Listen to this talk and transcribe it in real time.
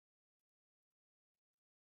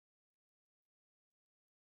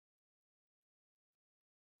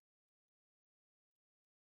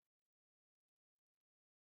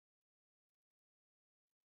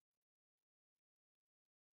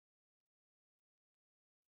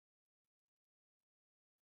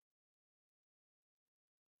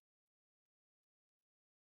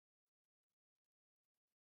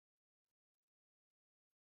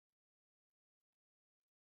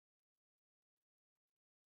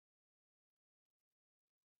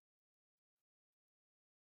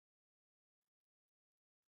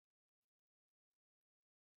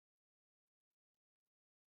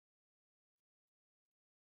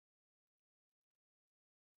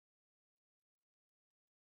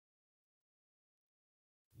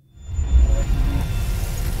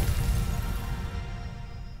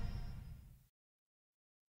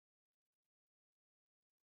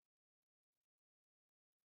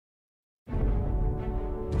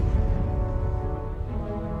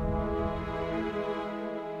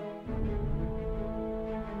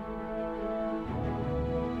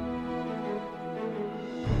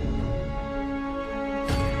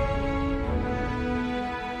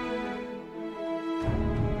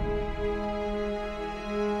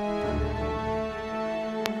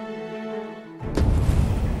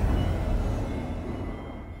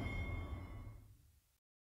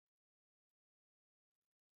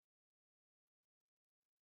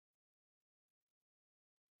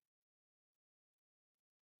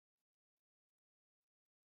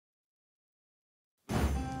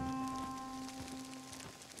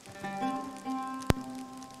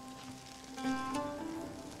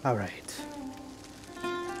All right.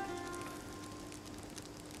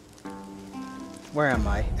 Where am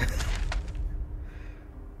I?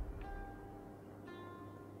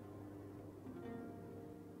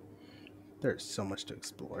 There's so much to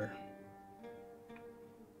explore.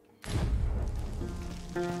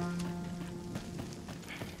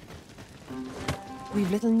 We've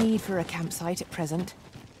little need for a campsite at present.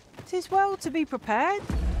 'Tis well to be prepared.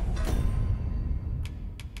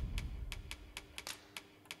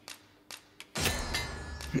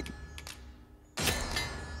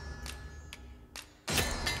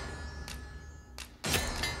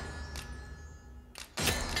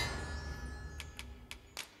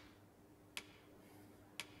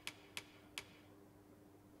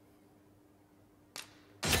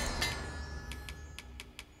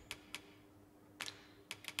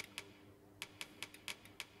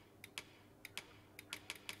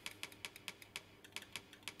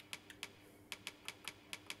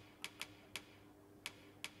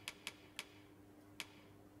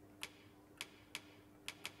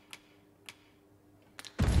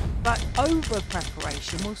 But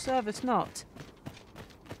over-preparation will serve us not.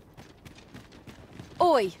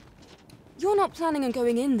 Oi! You're not planning on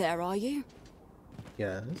going in there, are you?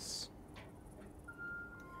 Yes.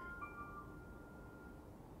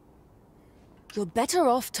 You're better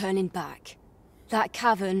off turning back. That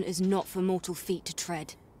cavern is not for mortal feet to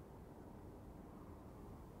tread.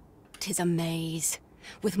 'Tis a maze,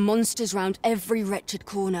 with monsters round every wretched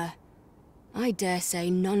corner. I dare say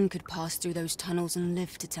none could pass through those tunnels and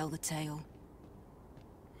live to tell the tale.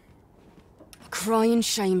 A crying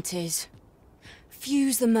shame 'tis.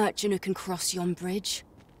 Few's the merchant who can cross yon bridge.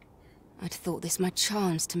 I'd thought this my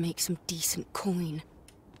chance to make some decent coin.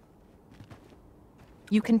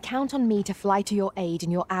 You can count on me to fly to your aid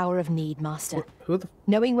in your hour of need, Master. Who the...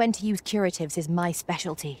 Knowing when to use curatives is my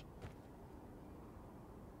specialty.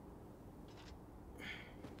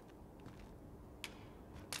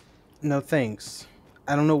 No thanks.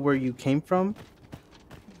 I don't know where you came from,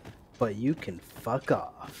 but you can fuck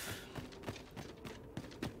off.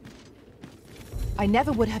 I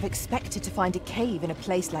never would have expected to find a cave in a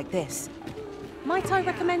place like this. Might I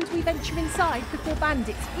recommend we venture inside before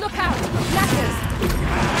bandits? Look out! Knackers!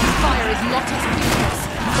 Fire is not its weakness,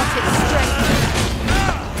 but its strength.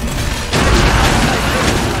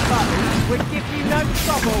 Would give you no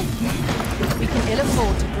trouble. We can ill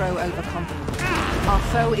afford to grow overconfident. Our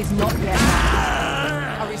foe is not yet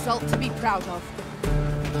matched. A result to be proud of.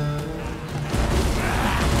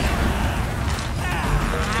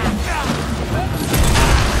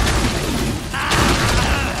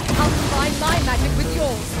 I'll combine my magic with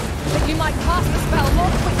yours, that you might cast the spell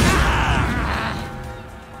more quickly.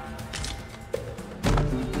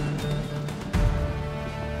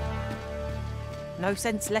 No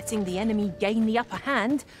sense letting the enemy gain the upper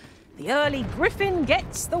hand. The early griffin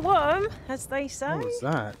gets the worm, as they say. What was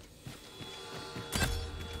that?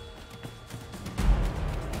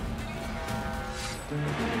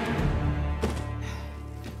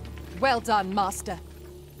 Well done, Master.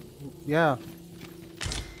 Yeah.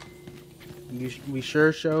 We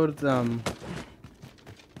sure showed them.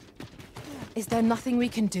 Is there nothing we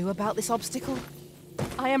can do about this obstacle?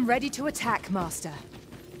 I am ready to attack, Master.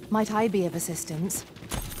 Might I be of assistance?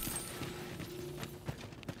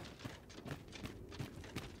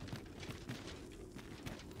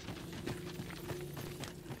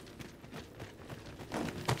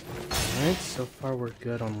 Alright, so far we're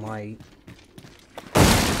good on light.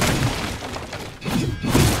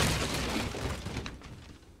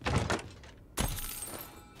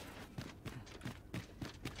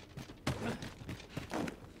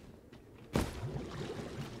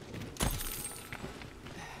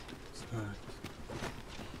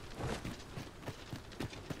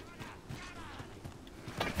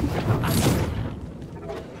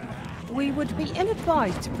 We would be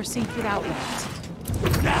ill-advised to proceed without light.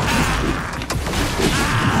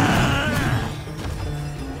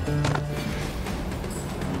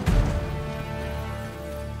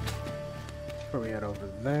 Before we head over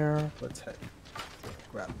there, let's head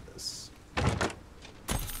grab this.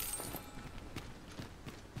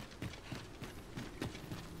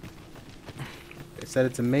 They said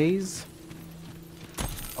it's a maze.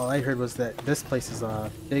 All I heard was that this place is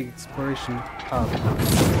a big exploration hub.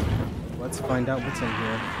 Let's find out what's in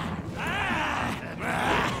here.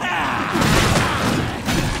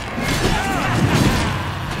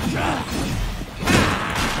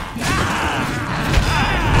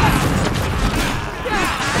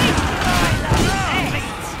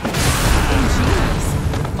 Ingenious.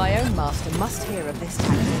 My own master must hear of this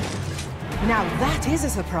tactic. Now that is a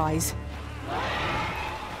surprise.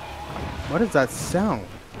 What is that sound?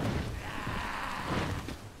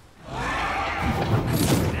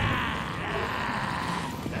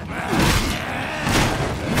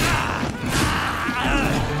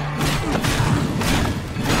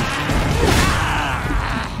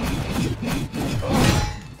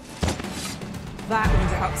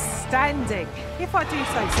 Outstanding, if I do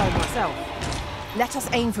say so myself. Let us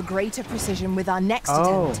aim for greater precision with our next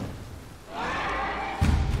Oh. attempt.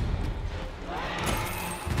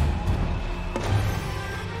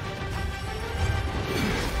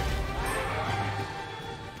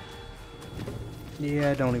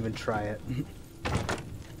 Yeah, don't even try it.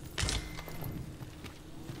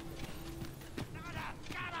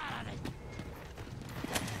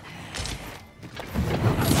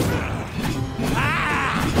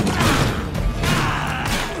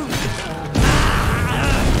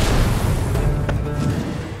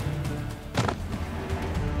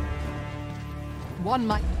 One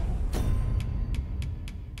might.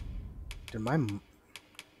 Did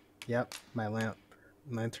yep, my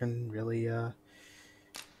lantern really,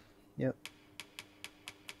 yep.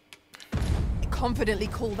 Confidently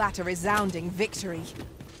call that a resounding victory.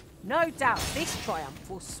 No doubt this triumph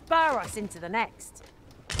will spur us into the next.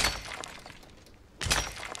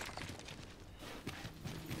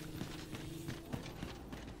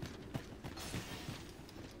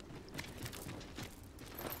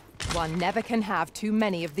 One never can have too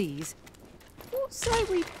many of these. What say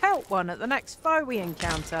we pelt one at the next foe we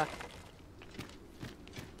encounter?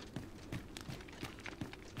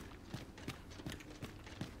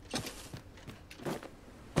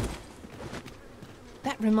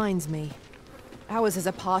 That reminds me. Ours is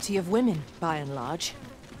a party of women, by and large.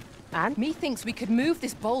 And Methinks we could move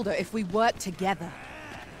this boulder if we work together.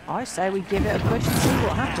 I say we give it a push and see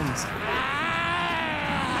what happens.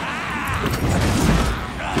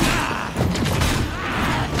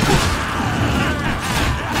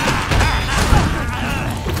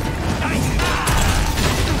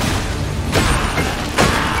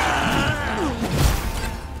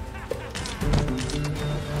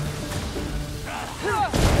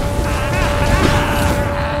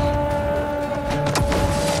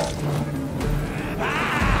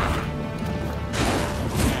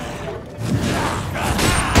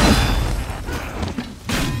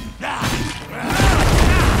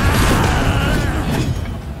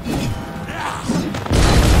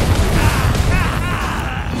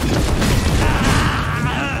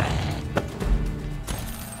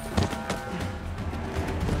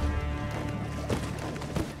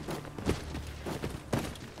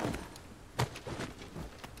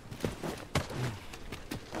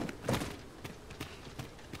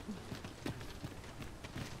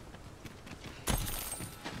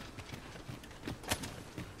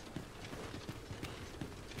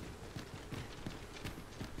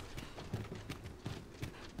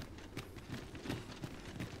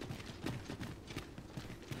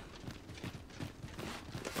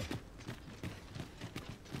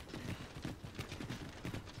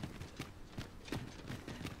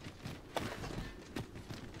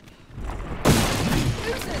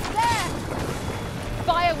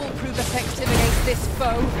 Fire will prove effective against this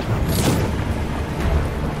foe.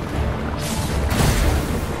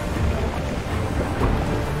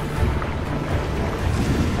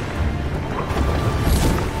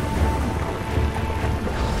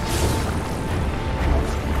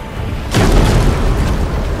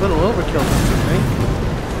 Little overkill, right?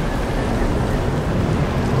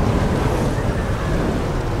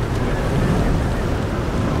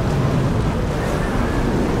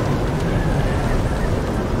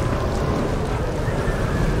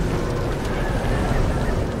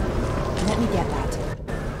 Let me get that.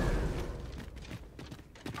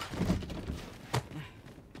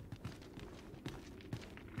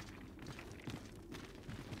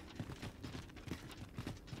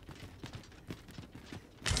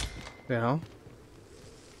 Yeah.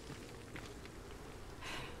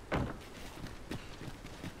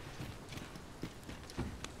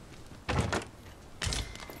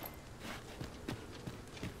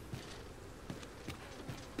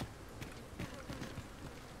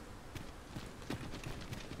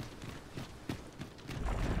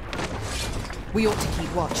 We ought to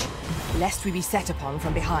keep watch, lest we be set upon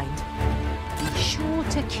from behind. Be sure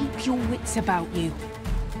to keep your wits about you.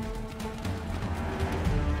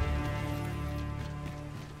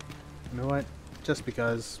 You know what? Just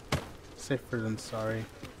because. Safer than sorry.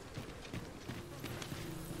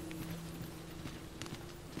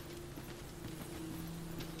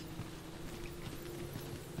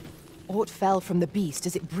 Aught fell from the beast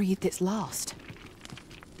as it breathed its last.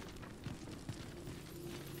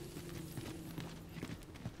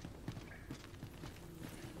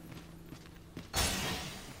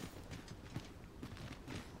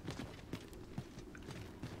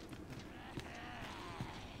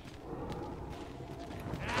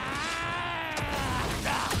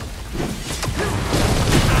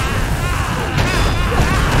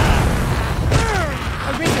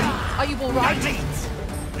 all right?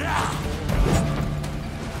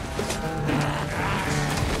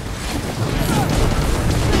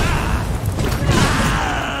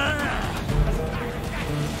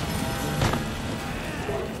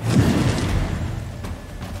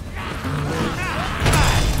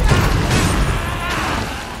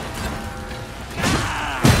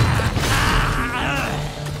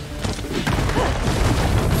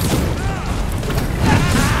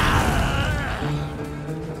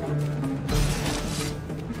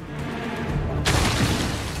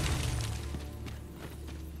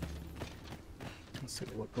 Let's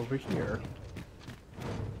take a look over here.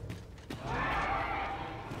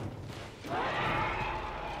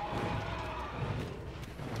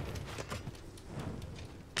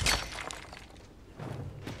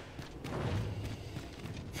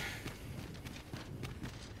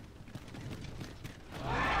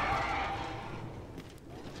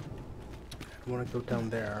 I want to go down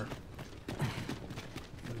there.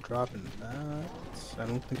 I'm dropping that. I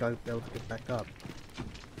don't think I'll be able to get back up.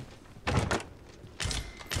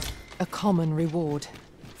 A common reward.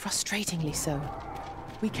 Frustratingly so.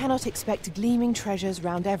 We cannot expect gleaming treasures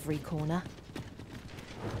round every corner.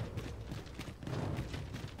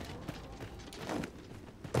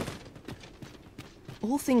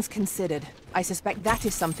 All things considered, I suspect that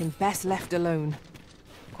is something best left alone.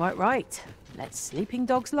 Quite right. Let sleeping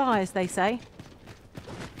dogs lie, as they say.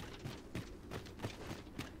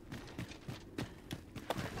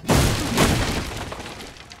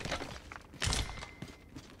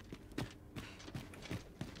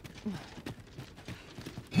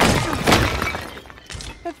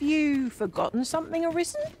 Have you forgotten something,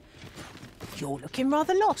 Arisen? You're looking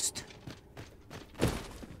rather lost.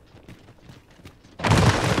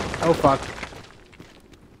 Oh fuck.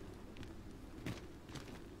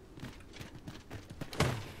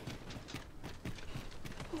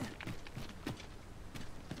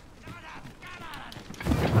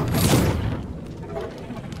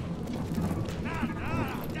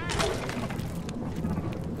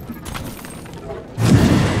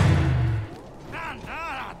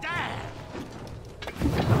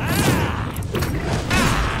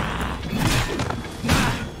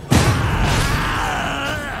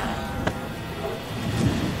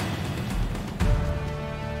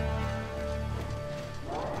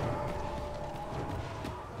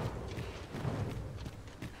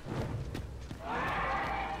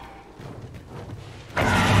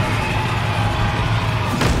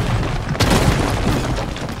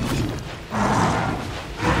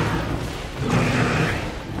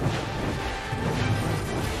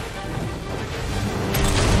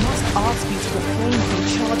 Ask you to refrain from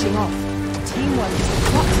charging off. Teamwork is the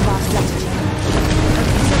crux of our strategy. Don't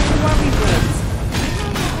be such a worry, birds.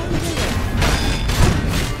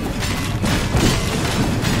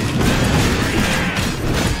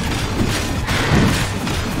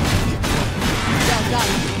 Well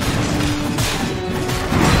done.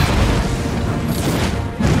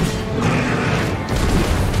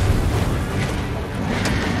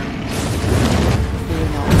 Fear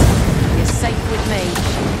not. You're safe with me.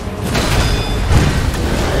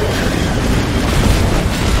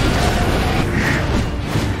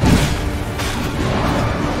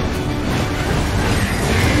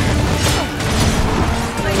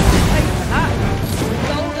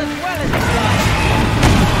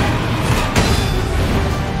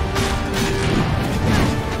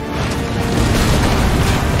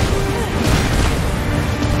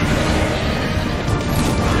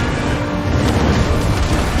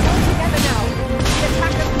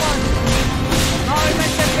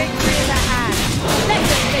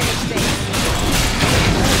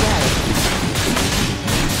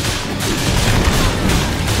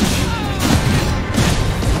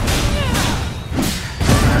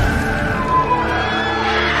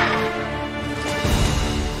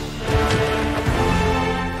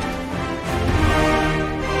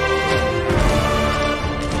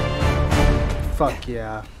 Fuck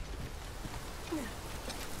yeah.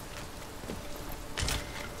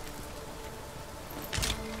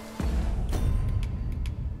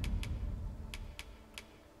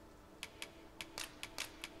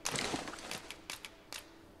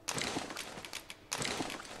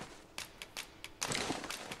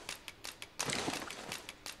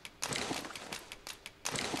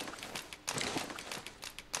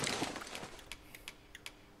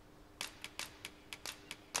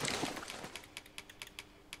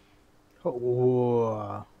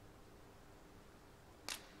 Oh.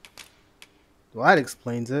 Well, that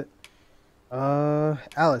explains it.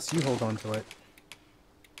 Alice, you hold on to it.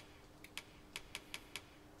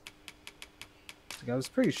 I was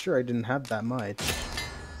pretty sure I didn't have that much.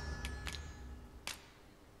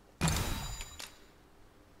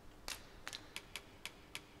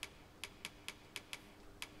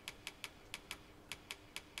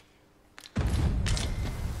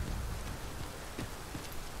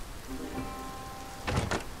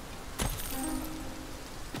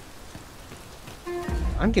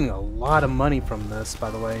 I'm getting a lot of money from this,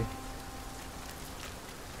 by the way.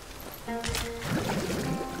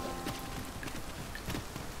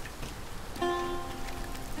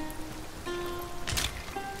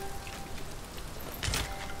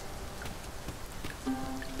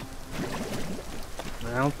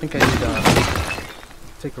 I don't think I need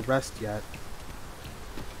to take a rest yet.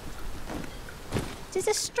 'Tis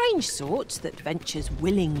a strange sort that ventures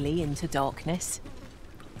willingly into darkness.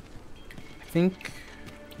 I think...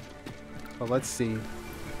 Well, let's see.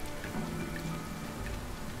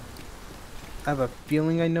 I have a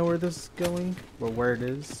feeling I know where this is going, or where it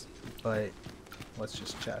is, but let's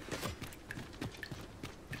just check.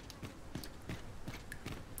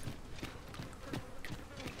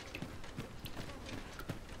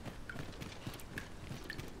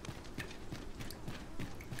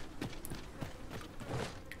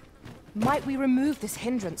 Might we remove this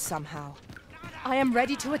hindrance somehow? I am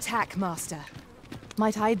ready to attack, Master.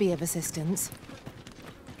 Might I be of assistance?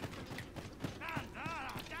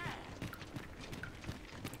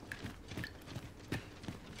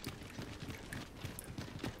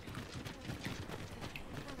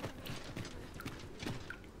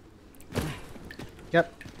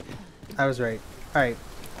 Yep, I was right. Alright.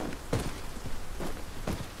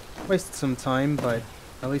 Wasted some time, but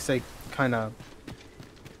at least I kind of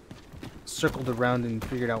circled around and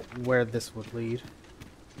figured out where this would lead.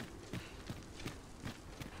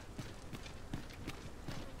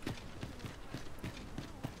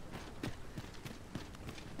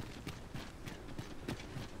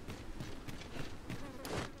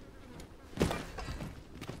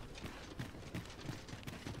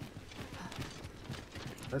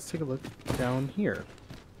 Let's take a look down here.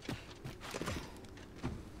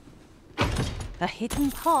 A hidden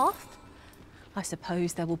path? I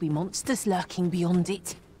suppose there will be monsters lurking beyond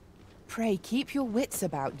it. Pray keep your wits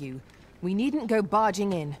about you. We needn't go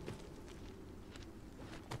barging in.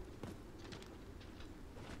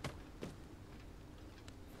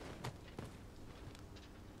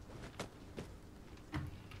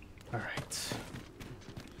 Alright.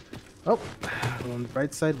 Oh, well, on the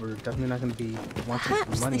bright side, we're definitely not going to be wanting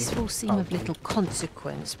Perhaps for money. this will seem of little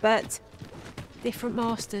consequence, but different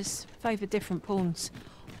masters favour different pawns.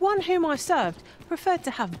 One whom I served preferred to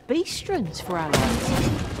have beastrons for allies.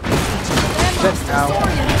 Get out.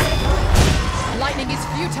 Lightning is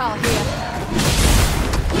futile here.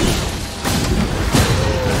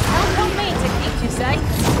 Count on me to keep you safe.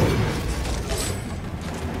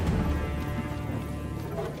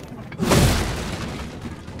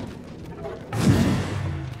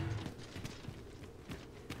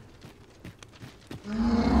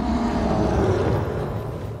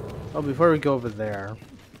 Oh, before we go over there.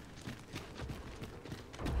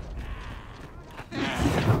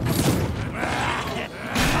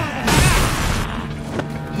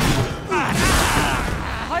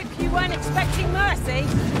 Hope you weren't expecting mercy.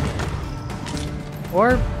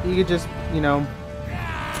 Or you could just, you know...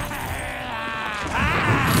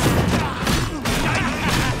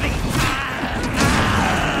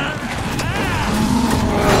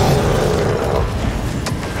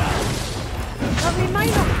 But we may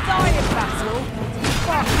not die in battle.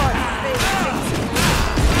 Far from being beaten.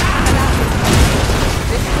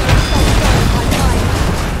 This will stop my mind.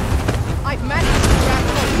 I've managed to grab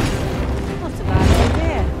hold. Not a bad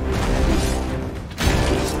idea.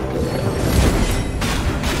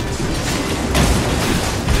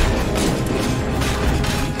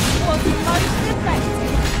 Was most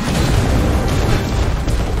effective.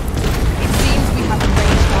 It seems we have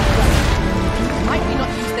arranged our way. Might we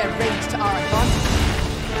not use their rage to our advantage?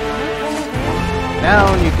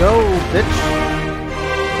 Down you go, bitch!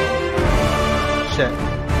 Shit.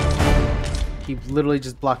 He literally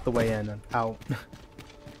just blocked the way in and out.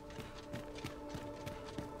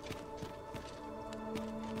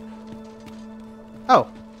 Oh!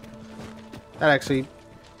 That actually...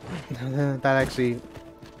 that actually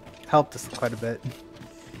helped us quite a bit.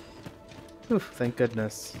 Oof, thank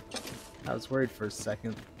goodness. I was worried for a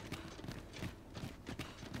second.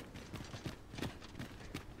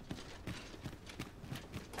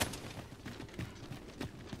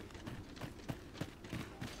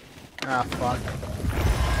 Ah, fuck.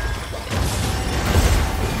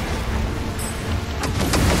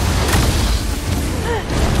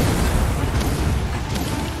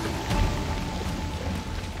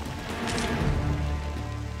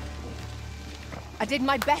 I did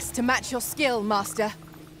my best to match your skill, Master.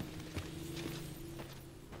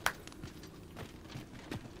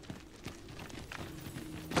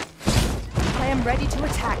 I am ready to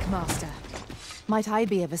attack, Master. Might I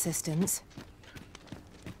be of assistance?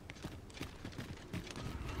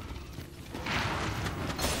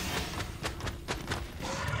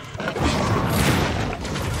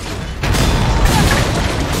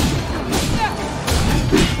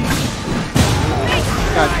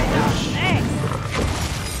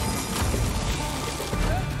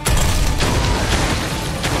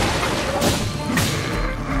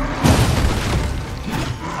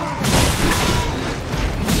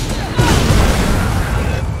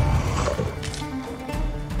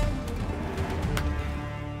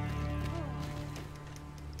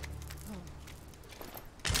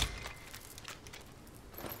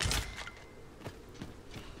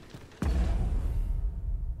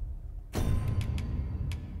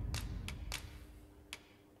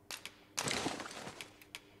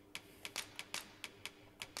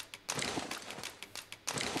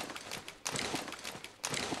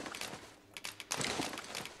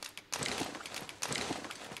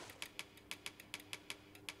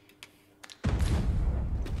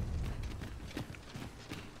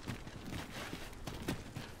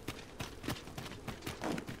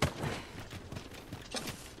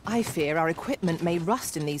 I fear our equipment may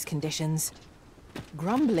rust in these conditions.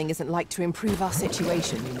 Grumbling isn't like to improve our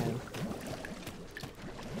situation, you know.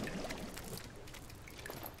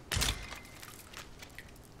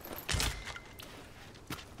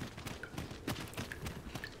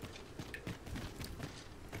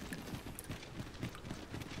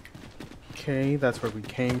 Okay, that's where we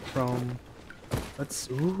came from. Let's...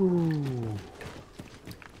 Ooh.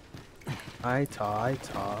 I taw,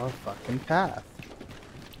 fucking path.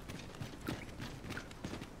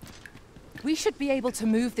 We should be able to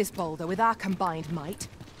move this boulder with our combined might.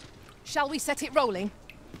 Shall we set it rolling?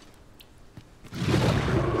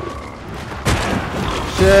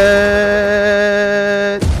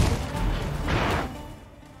 Shit!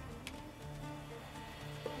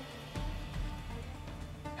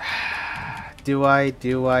 Do I?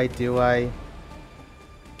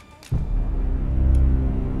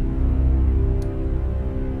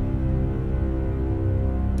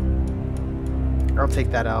 I'll take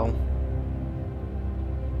that L.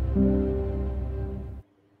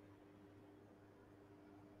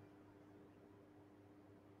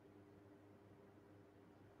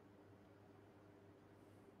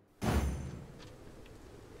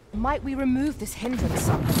 Might we remove this hindrance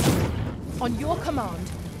somehow? On your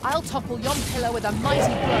command, I'll topple yon pillar with a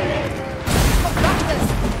mighty blow. Raptors!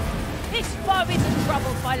 This foe isn't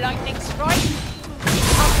troubled by lightning strike.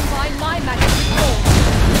 I'll combine my magic with yours.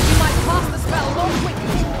 You might pass the spell more quickly.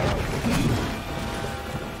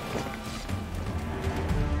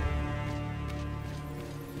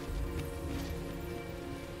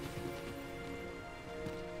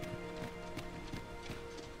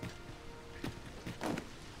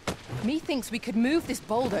 Methinks we could move this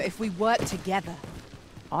boulder if we work together.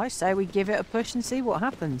 I say we give it a push and see what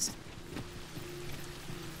happens.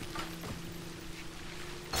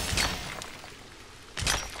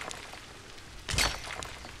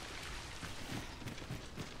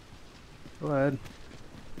 Go ahead.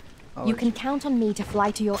 You can count on me to fly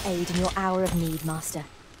to your aid in your hour of need, Master.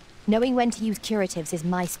 Knowing when to use curatives is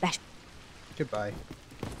my special... Goodbye.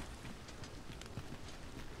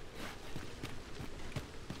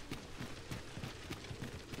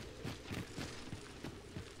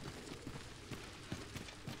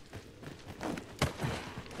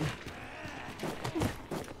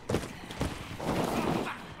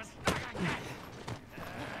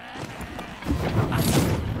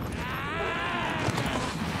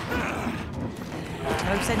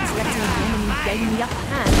 No sense letting an enemy gain the upper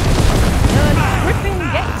hand. Learn gripping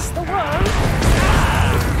gets the world.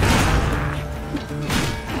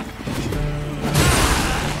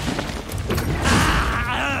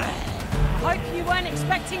 Hope you weren't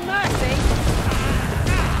expecting mercy.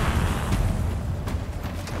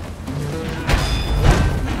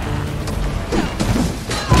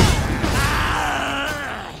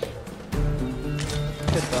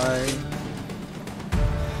 Goodbye.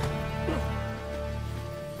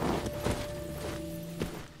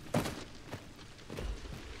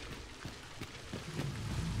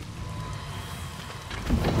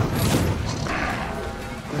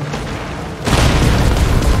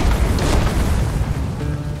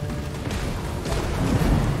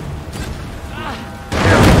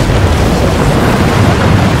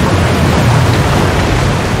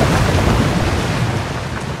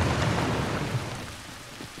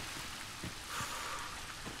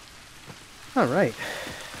 All right.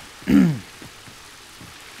 With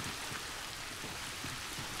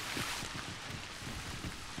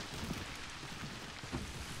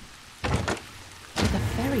a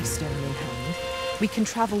fairy stone in hand, we can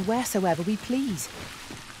travel wheresoever we please.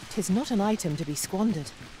 'Tis not an item to be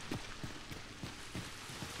squandered.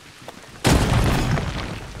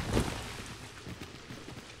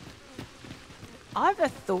 I've a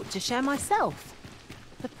thought to share myself.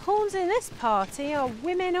 The pawns in this party are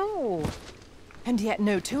women all. And yet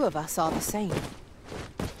no two of us are the same. I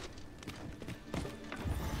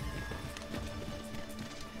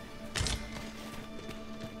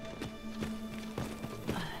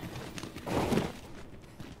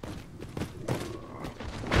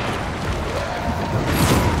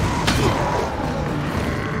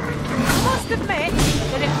must admit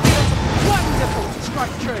that it feels wonderful to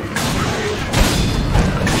strike true.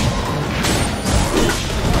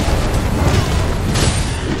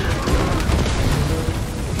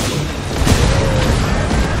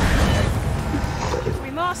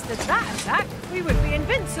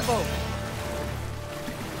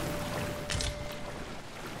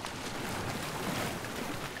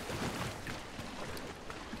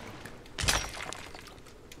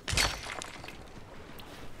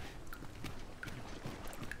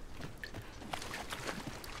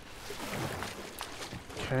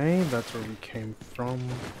 Okay, that's where we came from.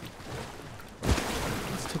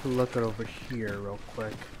 Let's take a look at over here real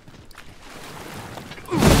quick.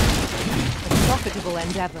 A profitable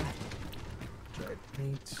endeavor. Dried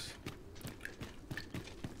meat.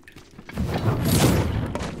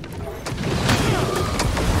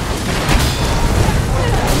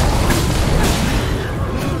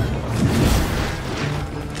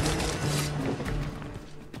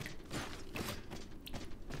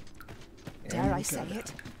 Dare I say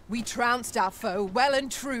it? We trounced our foe well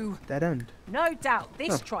and true. Dead end. No doubt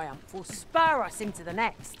this Huh. triumph will spur us into the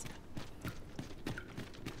next.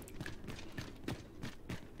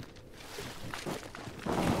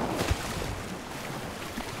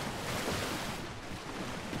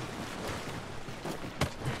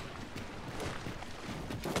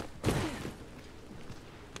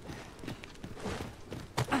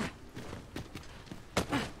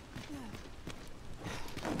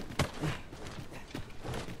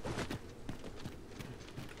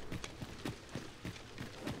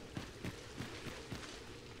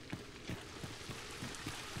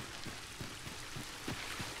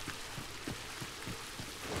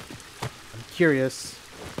 Curious.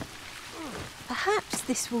 Perhaps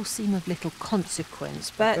this will seem of little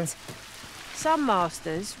consequence, but Okay. some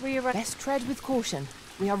masters rearrange. Best tread with caution.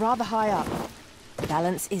 We are rather high up.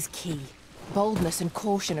 Balance is key. Boldness and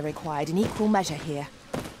caution are required in equal measure here.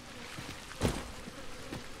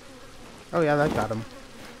 Oh yeah, that got him.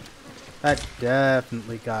 That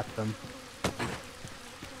definitely got them.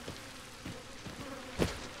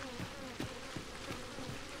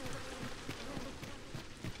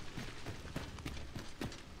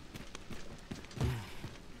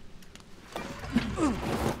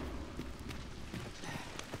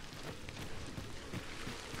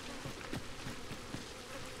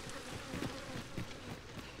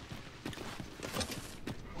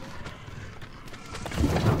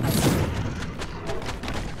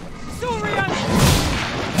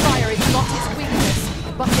 Fire is not its weakness,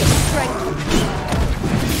 but its strength.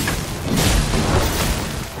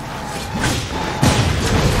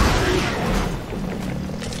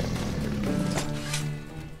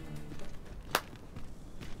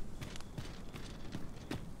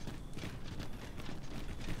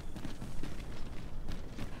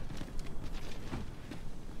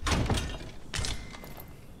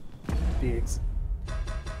 Be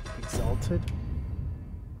exalted.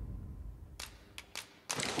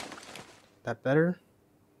 That better?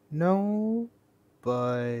 No,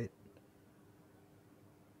 but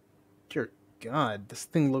dear God, this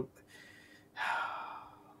thing look.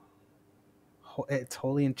 Its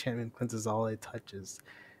holy enchantment cleanses all it touches.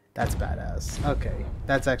 That's badass. Okay,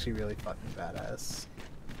 that's actually really fucking badass.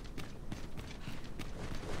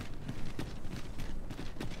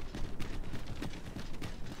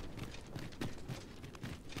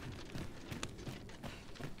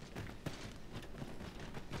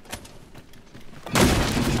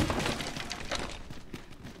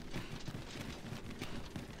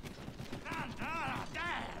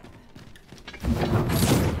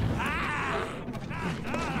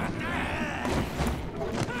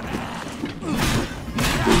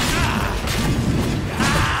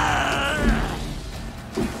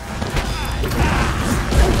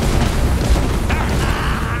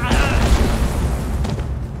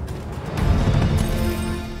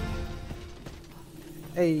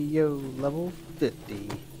 Hey yo, level 50.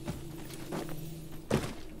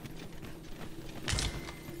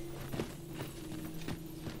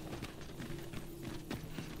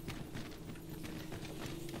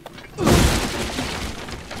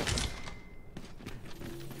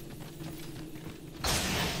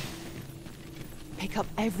 Pick up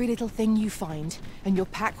every little thing you find, and your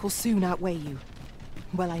pack will soon outweigh you.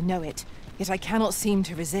 Well, I know it, yet I cannot seem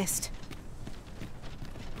to resist.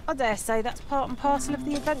 I dare say that's part and parcel of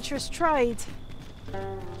the adventurous trade.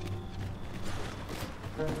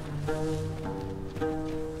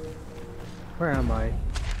 Where am I?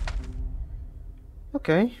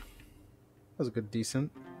 Okay. That was a good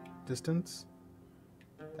decent distance.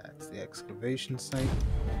 That's the excavation site.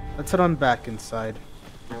 Let's head on back inside.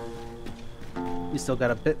 We still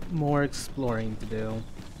got a bit more exploring to do.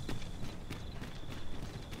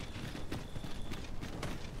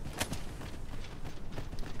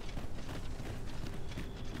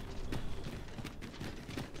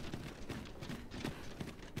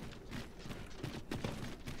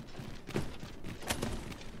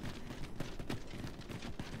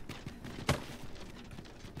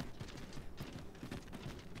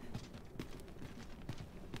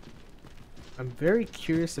 I'm very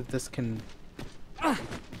curious if this can...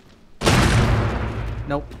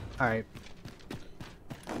 Nope. Alright.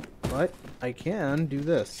 What? I can do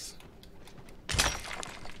this.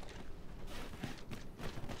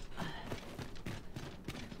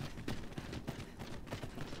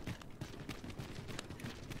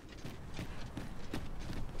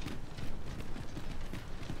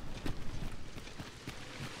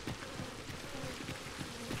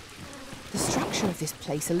 The structure of this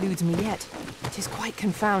place eludes me yet. It is quite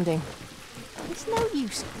confounding. There's no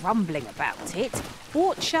use grumbling about it.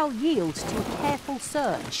 Aught shall yield to a careful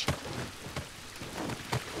search.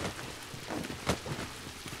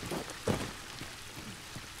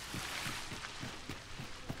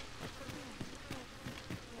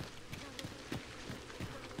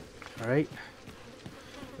 Alright.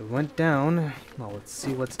 It went down. Well, let's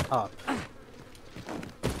see what's up. I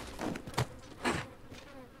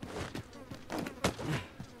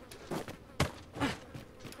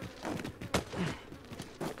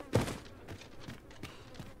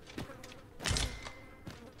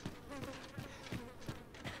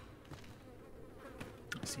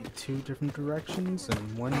see two different directions,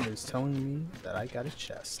 and one is telling me that I got a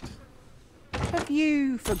chest. Have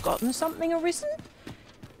you forgotten something, Arisen?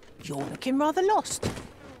 You're looking rather lost.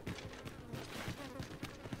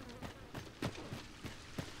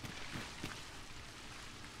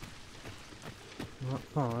 Not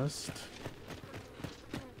lost.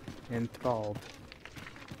 Enthralled.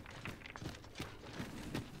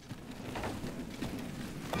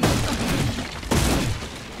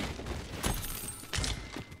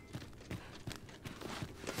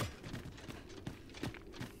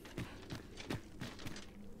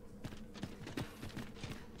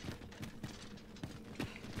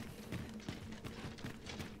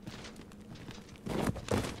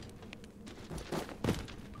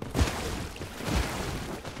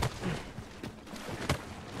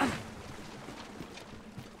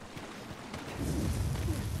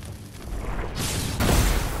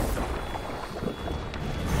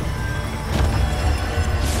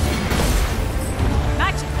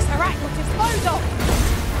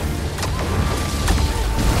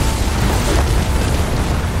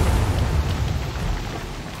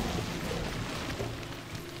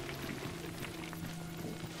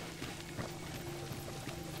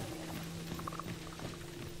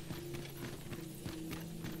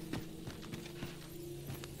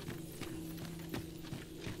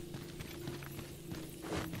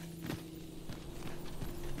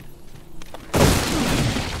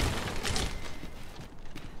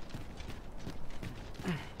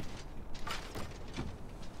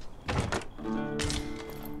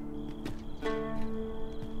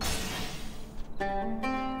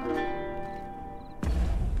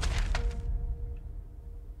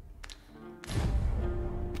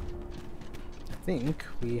 I think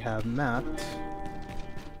we have mapped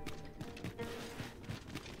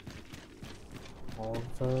all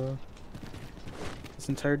of this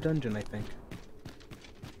entire dungeon, I think.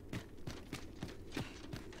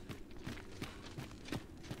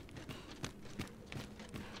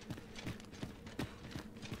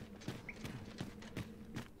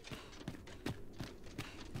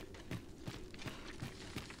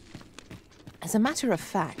 As a matter of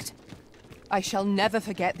fact, I shall never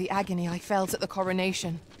forget the agony I felt at the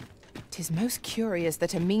coronation. 'Tis most curious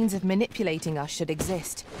that a means of manipulating us should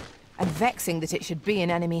exist, and vexing that it should be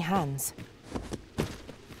in enemy hands.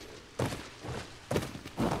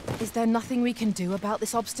 Is there nothing we can do about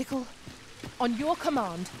this obstacle? On your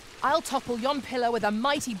command, I'll topple yon pillar with a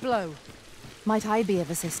mighty blow. Might I be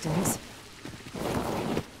of assistance?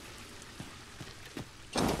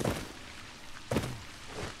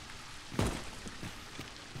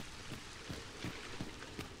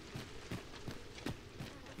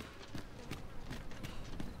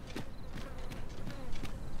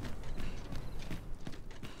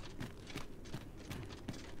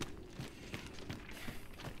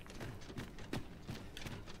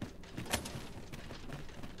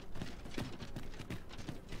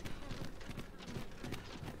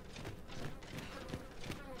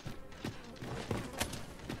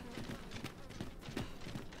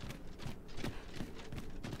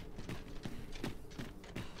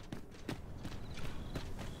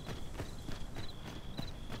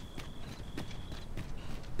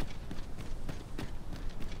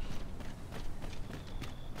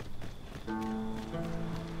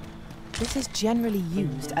 This is generally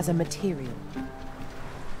used as a material.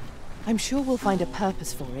 I'm sure we'll find a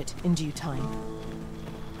purpose for it in due time.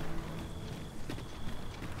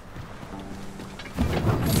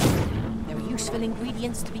 There are useful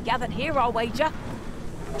ingredients to be gathered here, I'll wager.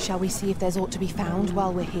 Shall we see if there's aught to be found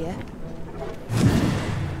while we're here?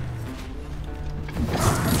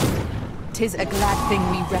 'Tis a glad thing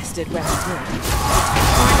we rested where we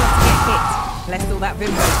did. to get hit. Lest all that vim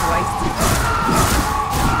goes to waste.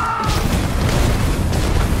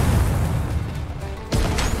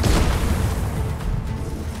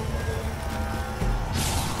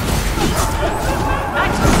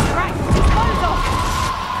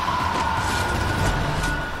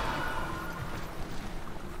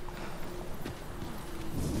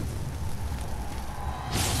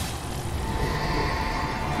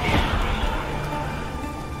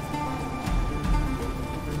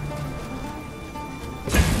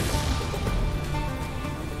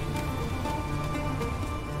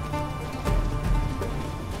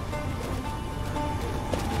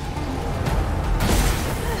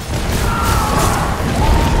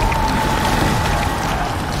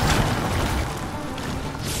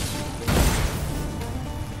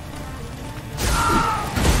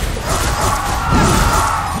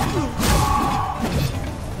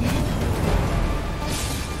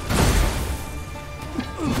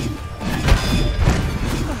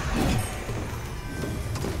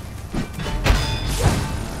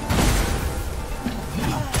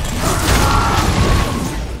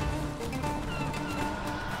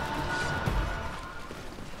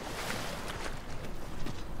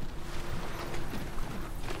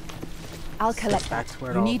 I'll collect That's that.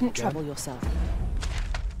 where it You all needn't began. trouble yourself.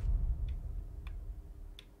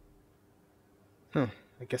 Huh.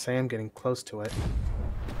 I guess I am getting close to it.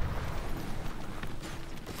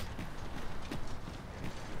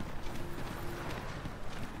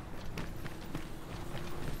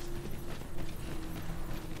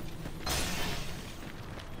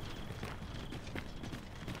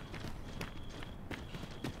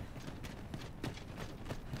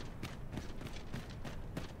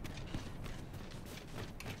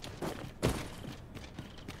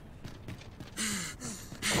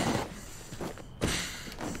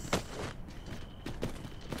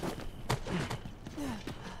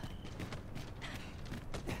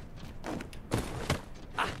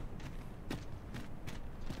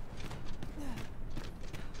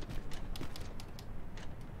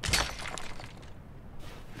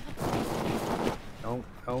 Nope,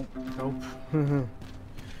 nope, nope.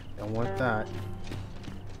 Don't want that.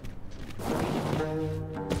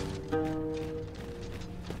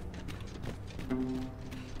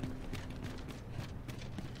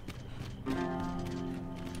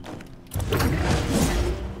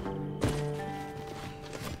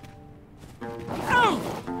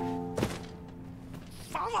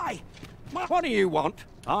 Fie! What do you want?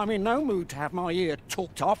 I'm in no mood to have my ear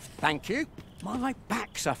talked off, thank you. My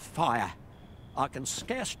back's afire. I can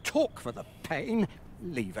scarce talk for the pain.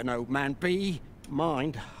 Leave an old man be.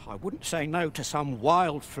 Mind, I wouldn't say no to some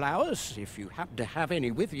wildflowers, if you happen to have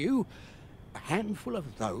any with you. A handful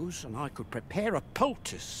of those, and I could prepare a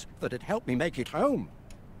poultice that'd help me make it home.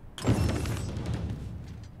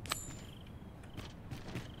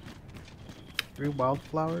 3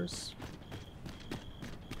 wildflowers?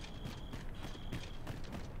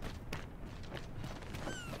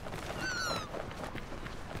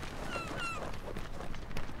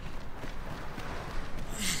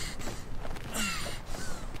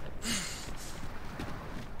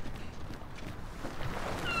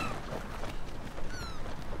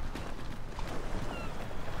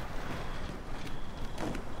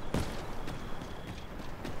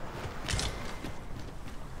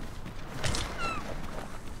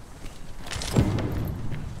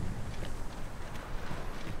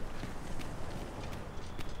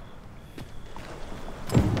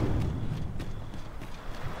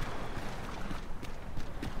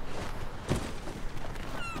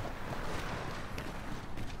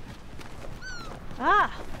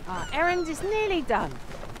 Our errand is nearly done.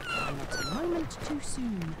 Not a moment too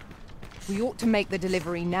soon. We ought to make the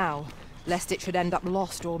delivery now, lest it should end up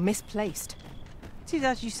lost or misplaced. 'Tis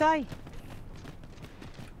as you say.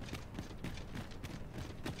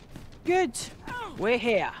 Good. We're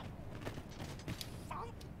here.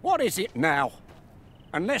 What is it now?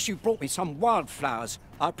 Unless you brought me some wildflowers,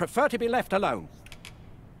 I'd prefer to be left alone.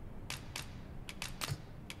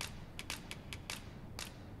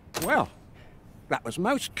 Well, that was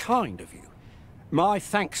most kind of you. My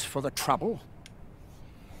thanks for the trouble.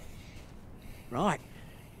 Right,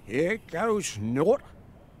 here goes naught.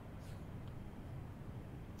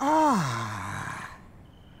 Ah,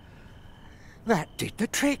 that did the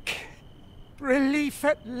trick. Relief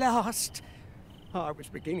at last. I was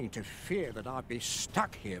beginning to fear that I'd be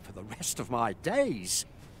stuck here for the rest of my days.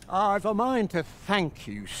 I've a mind to thank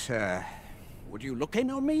you, sir. Would you look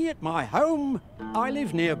in on me at my home? I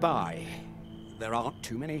live nearby. There aren't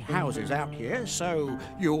too many houses out here, so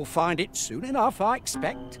you'll find it soon enough, I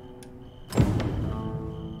expect.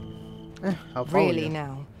 I'll follow Really you.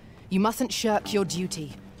 now, You mustn't shirk your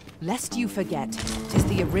duty. Lest you forget, 'tis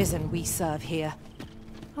the Arisen we serve here.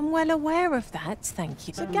 I'm well aware of that, thank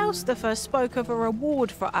you. Sir Galstafer spoke of a reward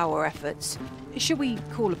for our efforts. Should we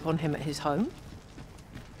call upon him at his home?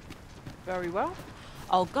 Very well.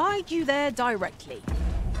 I'll guide you there directly.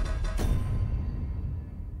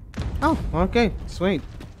 Oh, okay, sweet.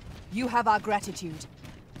 You have our gratitude.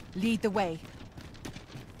 Lead the way.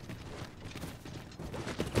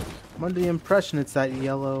 I'm under the impression it's that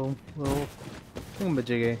yellow little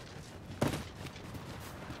thingamajiggy.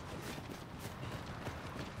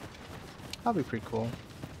 That'll be pretty cool.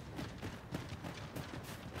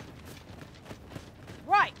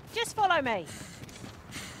 Right, just follow me.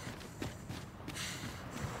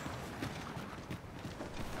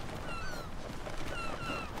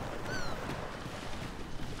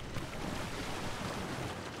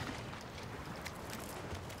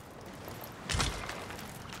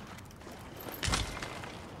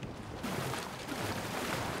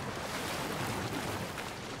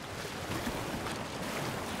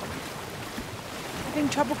 Having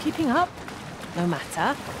trouble keeping up? No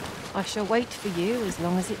matter. I shall wait for you as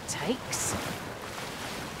long as it takes.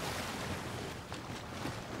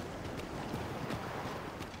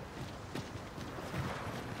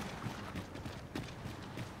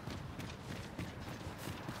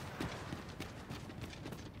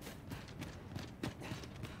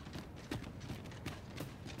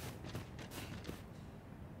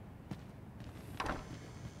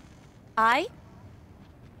 I?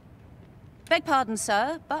 Beg pardon,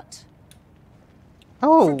 sir, but...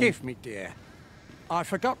 Oh! Forgive me, dear. I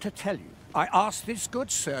forgot to tell you. I asked this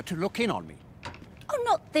good sir to look in on me. Oh,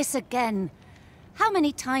 not this again. How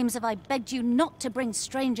many times have I begged you not to bring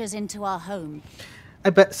strangers into our home? I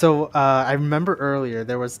bet so. I remember earlier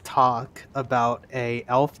there was talk about a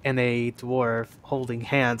elf and a dwarf holding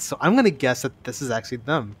hands. So I'm gonna guess that this is actually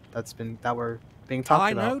them that were being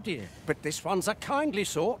talked about. I know, dear, but this one's a kindly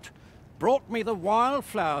sort. Brought me the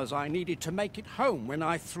wildflowers I needed to make it home when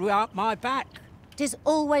I threw out my back. 'Tis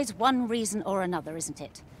always one reason or another, isn't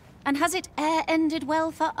it? And has it e'er ended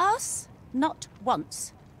well for us? Not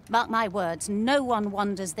once. Mark my words, no one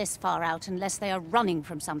wanders this far out unless they are running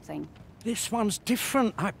from something. This one's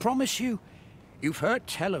different, I promise you. You've heard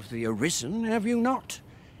tell of the Arisen, have you not?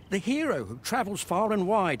 The hero who travels far and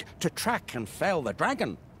wide to track and fell the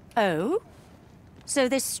dragon. Oh? So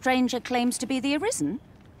this stranger claims to be the Arisen?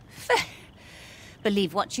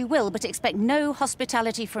 Believe what you will, but expect no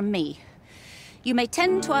hospitality from me. You may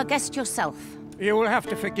tend to our guest yourself. You will have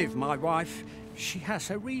to forgive my wife. She has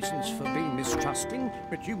her reasons for being mistrusting,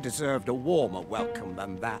 but you deserved a warmer welcome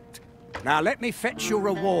than that. Now let me fetch your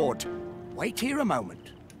reward. Wait here a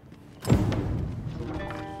moment.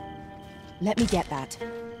 Let me get that.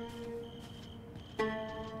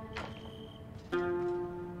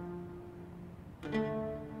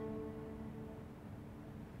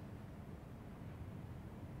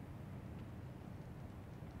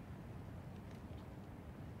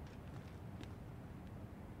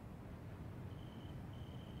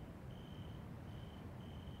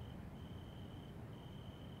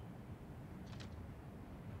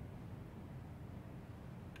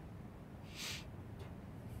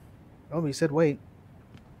 Oh, he said wait.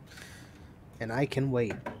 And I can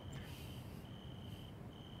wait.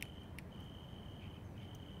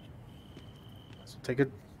 So take a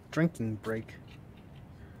drinking break.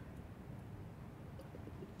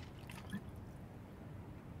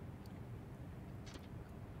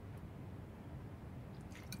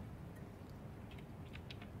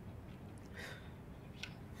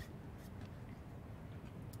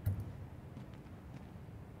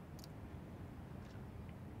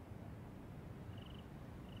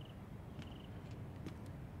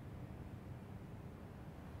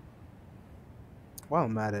 While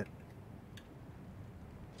I'm at it.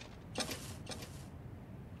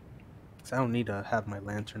 So I don't need to have my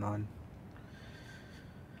lantern on.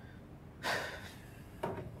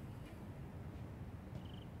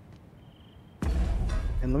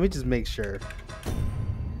 And let me just make sure.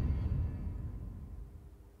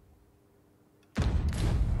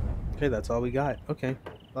 Okay, that's all we got. Okay.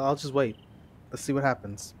 Well, I'll just wait. Let's see what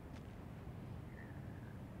happens.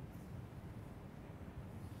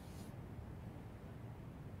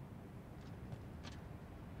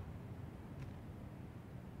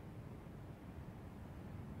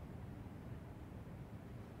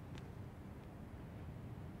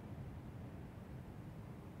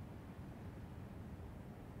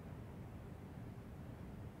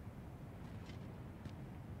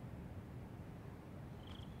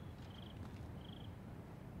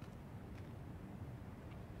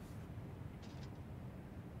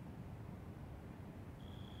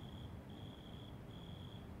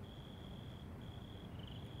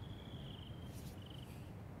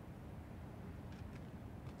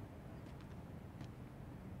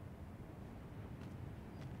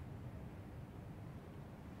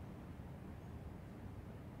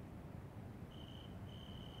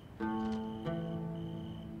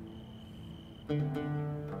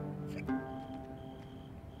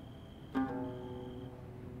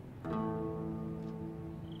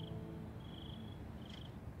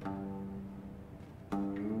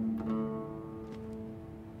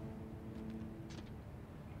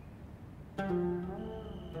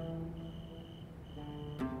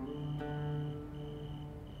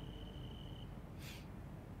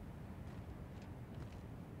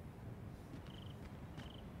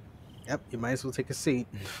 Yep, you might as well take a seat.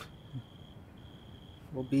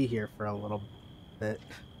 We'll be here for a little bit.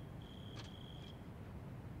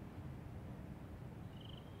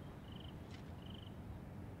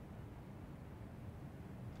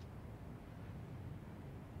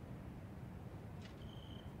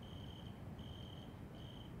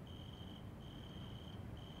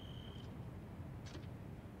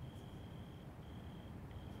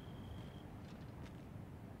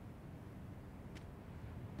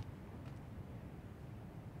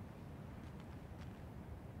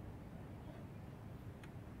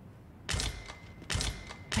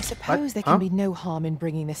 I suppose there can be no harm in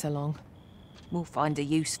bringing this along. We'll find a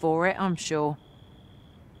use for it, I'm sure.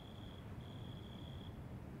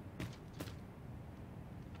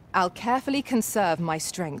 I'll carefully conserve my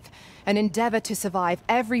strength and endeavor to survive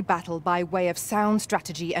every battle by way of sound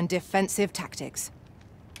strategy and defensive tactics.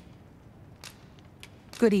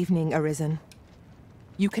 Good evening, Arisen.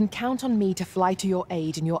 You can count on me to fly to your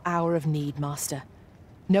aid in your hour of need, Master.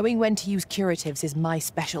 Knowing when to use curatives is my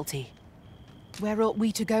specialty. Where ought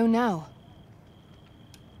we to go now?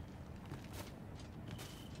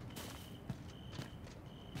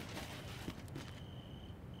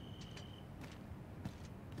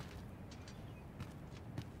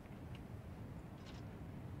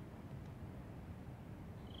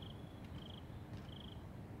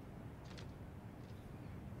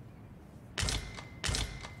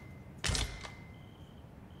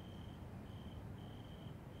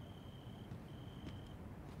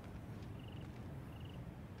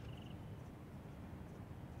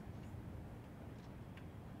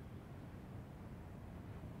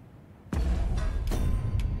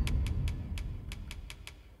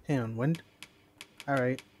 Hang on, when?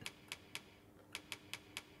 Alright.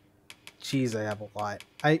 Jeez, I have a lot.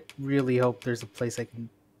 I really hope there's a place I can...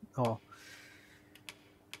 Oh.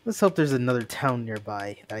 Let's hope there's another town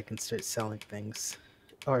nearby that I can start selling things.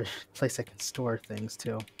 Or a place I can store things,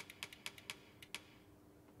 too.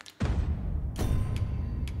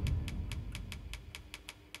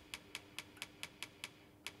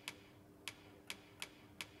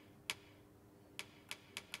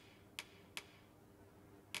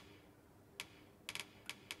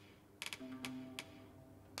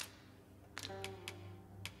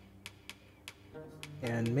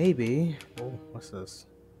 And maybe... Oh, what's this?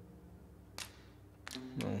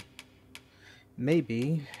 Oh.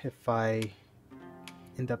 Maybe if I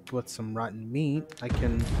end up with some rotten meat, I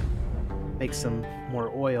can make some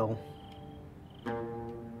more oil.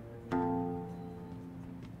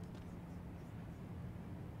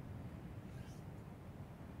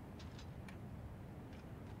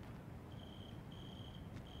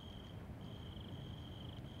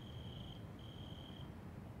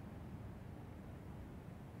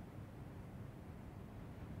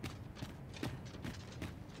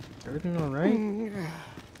 Everything all right?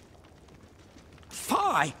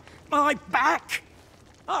 Fie! My back!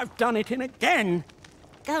 I've done it in again!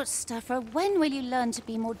 Gout Stuffer, when will you learn to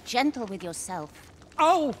be more gentle with yourself?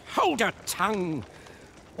 Oh, hold your tongue!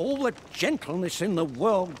 All the gentleness in the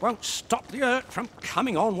world won't stop the hurt from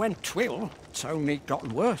coming on when 'twill. It's only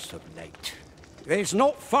gotten worse of late. There's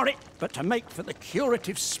naught for it but to make for the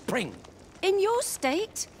curative spring. In your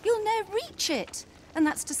state, you'll ne'er reach it. And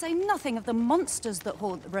that's to say nothing of the monsters that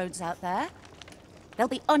haunt the roads out there. They'll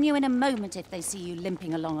be on you in a moment if they see you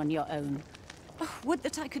limping along on your own. Oh, would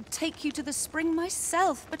that I could take you to the spring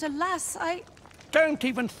myself, but alas, Don't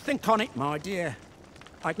even think on it, my dear.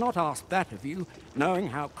 I'd not ask that of you, knowing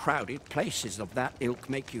how crowded places of that ilk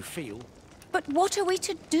make you feel. But what are we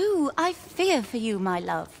to do? I fear for you, my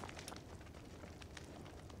love.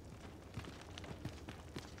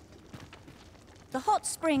 The hot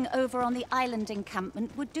spring over on the island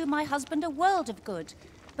encampment would do my husband a world of good,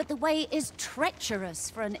 but the way is treacherous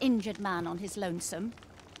for an injured man on his lonesome.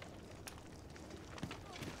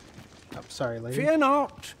 Oh, sorry, lady. Fear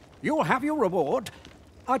not. You'll have your reward.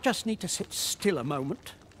 I just need to sit still a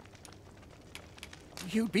moment.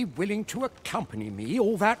 You'd be willing to accompany me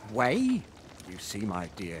all that way? You see, my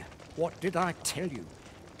dear, what did I tell you?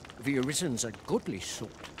 The Arisen's a goodly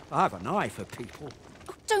sort. I've an eye for people.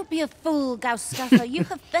 Oh, don't be a fool, Gout Stuffer. You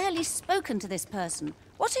have barely spoken to this person.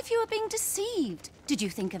 What if you are being deceived? Did you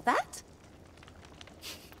think of that?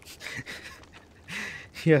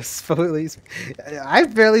 Yes,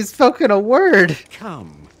 I've barely spoken a word.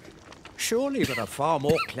 Come. Surely there are far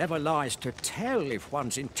more clever lies to tell if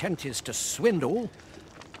one's intent is to swindle.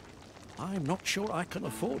 I'm not sure I can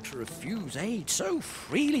afford to refuse aid so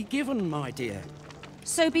freely given, my dear.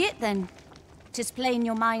 So be it then. 'Tis plain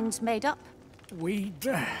your mind's made up. We'd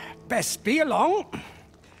best be along.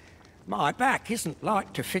 My back isn't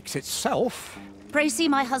like to fix itself. Pray see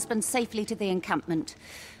my husband safely to the encampment.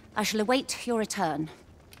 I shall await your return.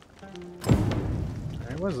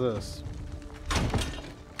 Alright, what's this?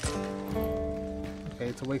 Okay,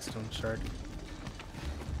 it's a wakestone shard.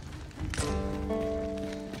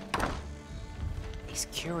 This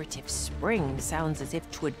curative spring sounds as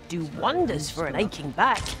if 'twould do wonders for an aching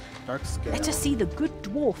back. Dark scale. Let us see the good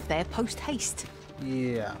dwarf there post-haste.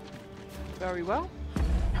 Yeah. Very well.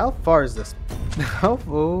 How far is this?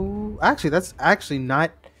 Oh, actually, that's actually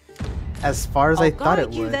not as far as I thought it I'll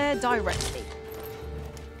guide you would. there directly.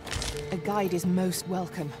 A guide is most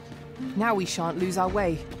welcome. Now we shan't lose our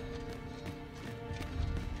way.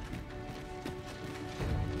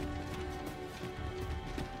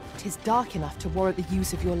 Tis dark enough to warrant the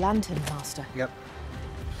use of your lantern, Master. Yep.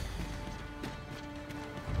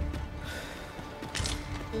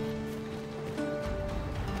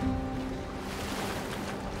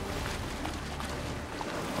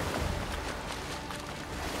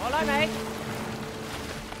 Follow me.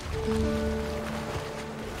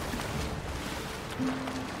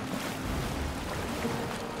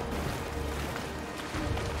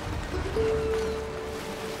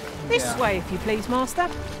 This way, if you please, Master.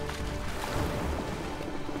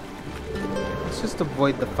 Let's just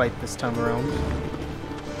avoid the fight this time around.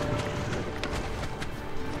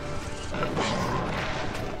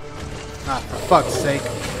 Ah, for fuck's sake.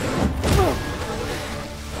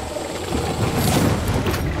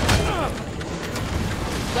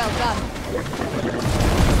 Well done.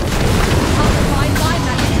 I'll find my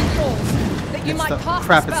magic force, that you It's might the cast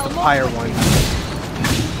crap, the it's spell the more fire quickly. one.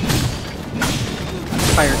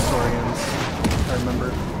 Fire Saurians, I remember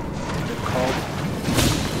what they're called.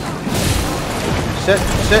 Shit,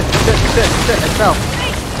 I fell.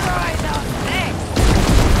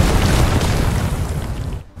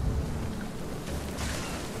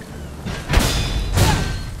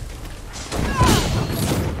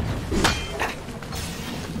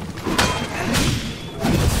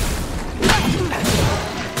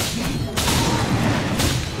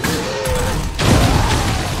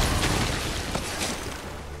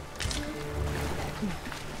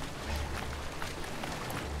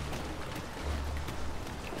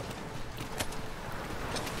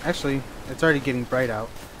 Actually, it's already getting bright out.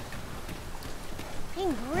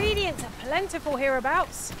 Ingredients are plentiful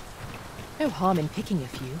hereabouts. No harm in picking a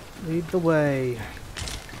few. Lead the way.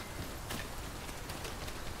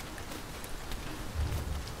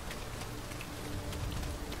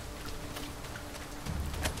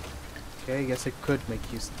 Okay, I guess I could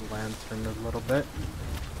make use of the lantern a little bit.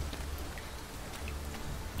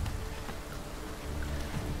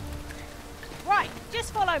 Right,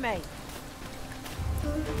 just follow me.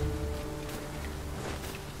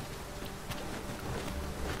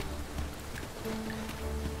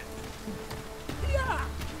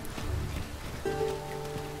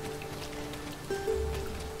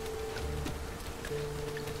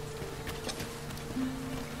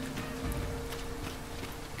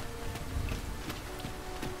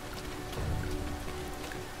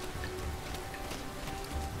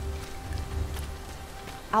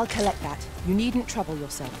 I'll collect that. You needn't trouble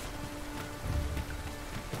yourself.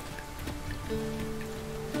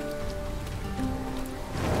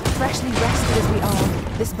 Freshly rested as we are,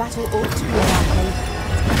 this battle ought to be in our favor.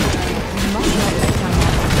 We must not let down our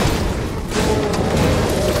guard.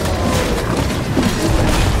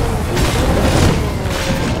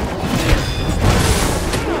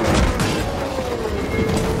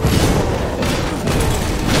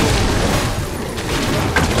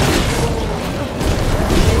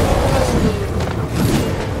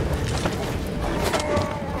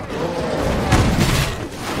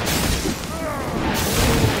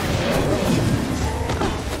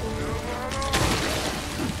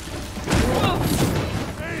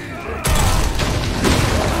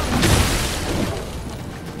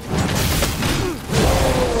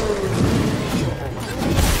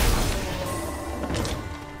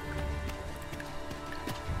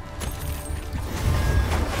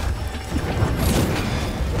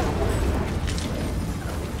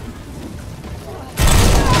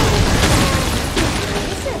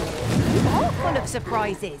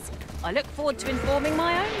 Surprises. I look forward to informing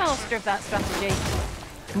my own master of that strategy.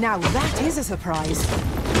 Now that is a surprise.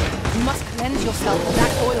 You must cleanse yourself of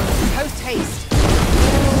that oil post haste.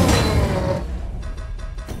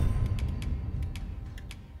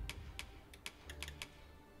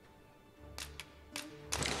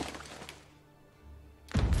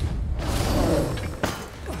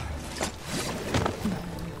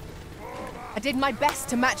 I did my best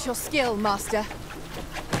to match your skill, Master.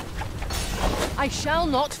 I shall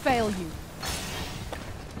not fail you.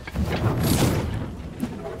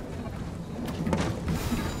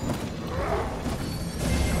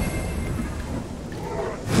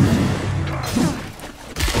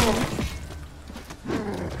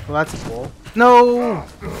 Well, that's cool. No!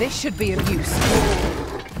 This should be of use.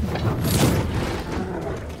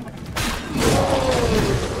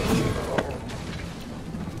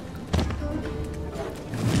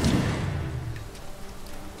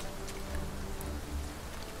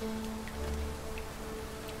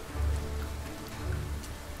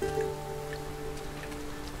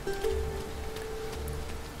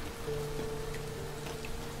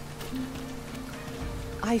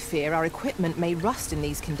 I fear our equipment may rust in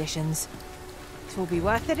these conditions. It will be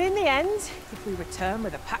worth it in the end, if we return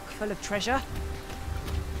with a pack full of treasure.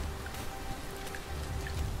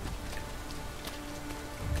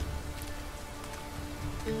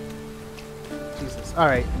 Jesus.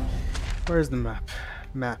 Alright. Where's the map?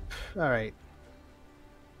 Map. Alright.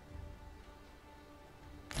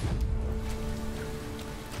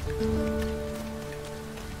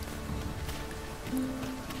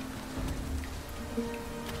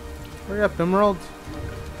 Hurry up, Emerald.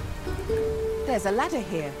 There's a ladder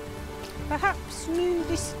here. Perhaps new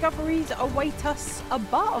discoveries await us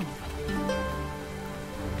above.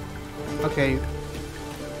 Okay. You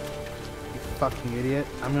fucking idiot.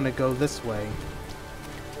 I'm gonna go this way.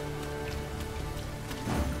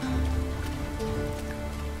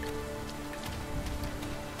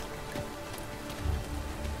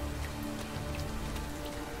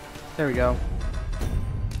 There we go.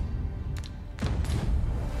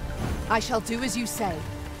 I shall do as you say.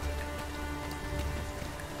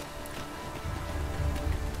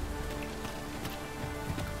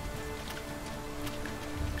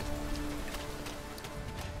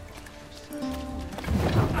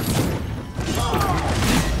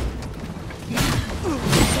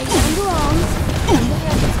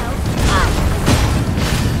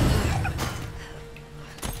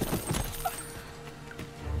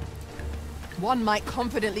 One might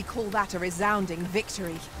confidently call that a resounding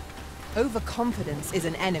victory. Overconfidence is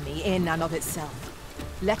an enemy in and of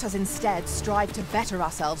itself. Let us instead strive to better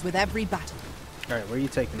ourselves with every battle. Alright, where are you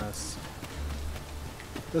taking us?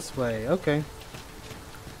 This way, okay.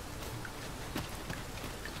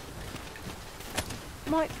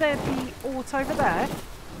 Might there be aught over there?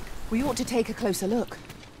 We ought to take a closer look.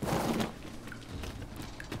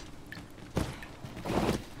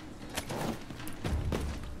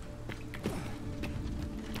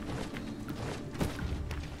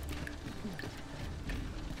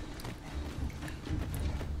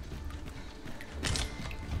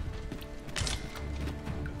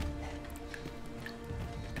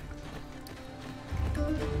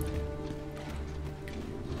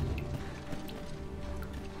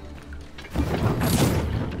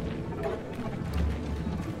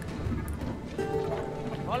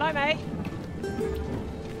 Follow me.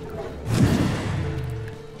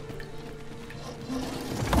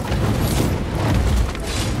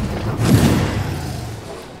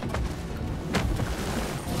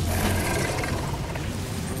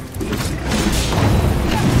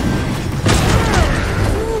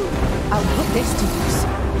 I'll put this to use.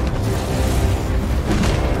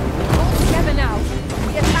 All together now.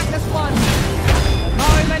 We attack as one. The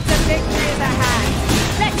moment of victory is at hand.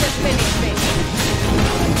 Let us finish this.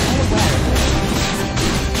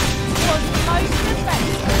 Was most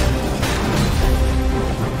effective.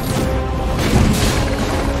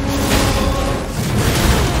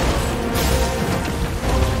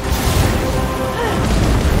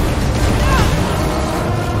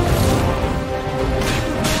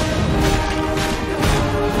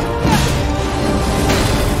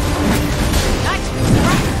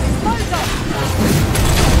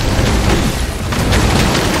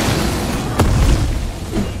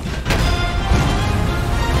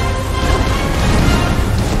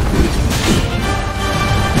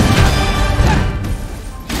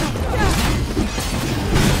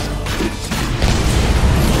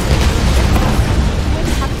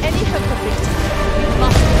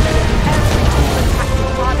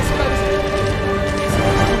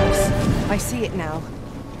 I see it now.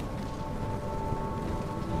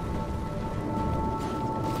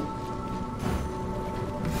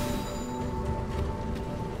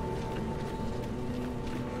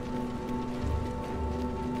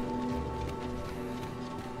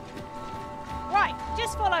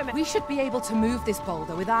 just follow me. We should be able to move this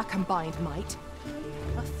boulder with our combined might.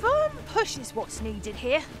 A firm push is what's needed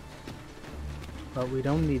here. But we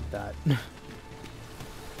don't need that.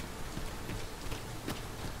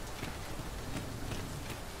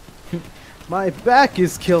 My back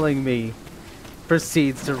is killing me.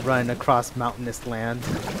 Proceeds to run across mountainous land.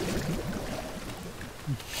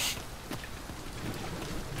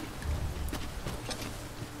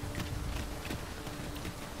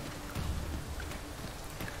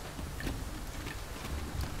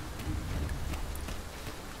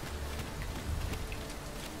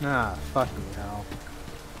 Ah, fucking hell.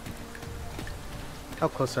 How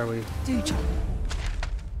close are we? Do John.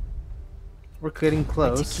 We're getting To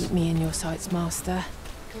close. keep me in your sights, Master.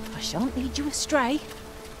 I shan't lead you astray.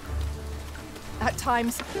 At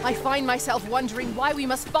times, I find myself wondering why we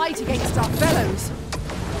must fight against our fellows.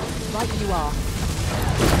 Right you are.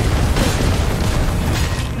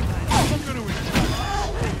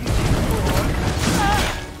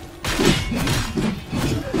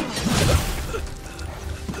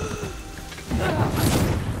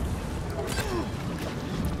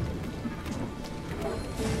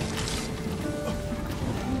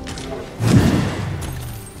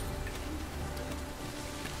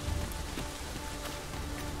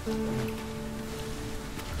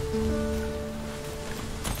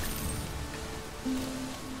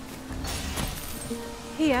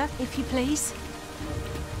 Here, if you please.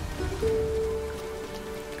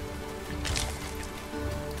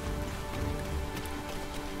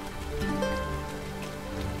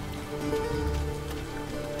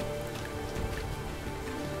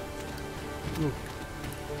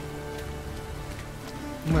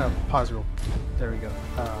 I'm gonna pause real. There we go.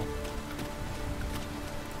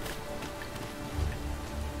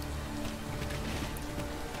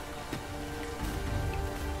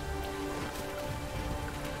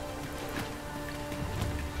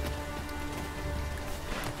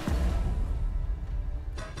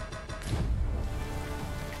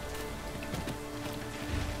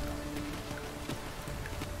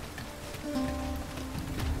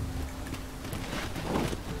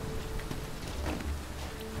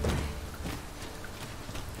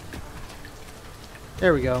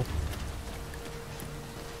 There we go.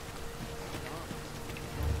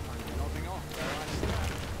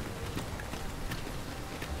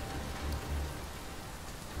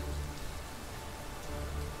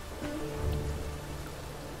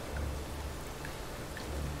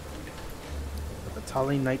 The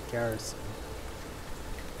Tali Knight Garrison.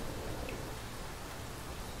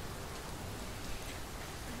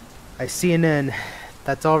 I see an inn.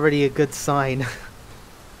 That's already a good sign.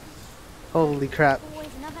 Holy crap. Always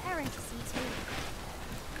another errand to see to.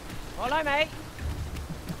 Follow me.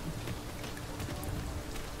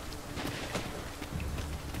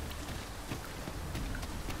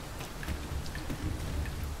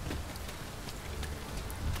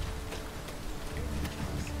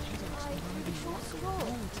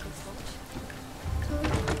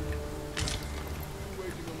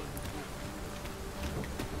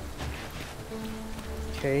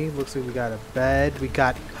 Okay, looks like we got a bed. We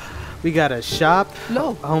got a shop.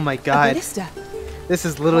 Lo, Oh my a god. ballista. This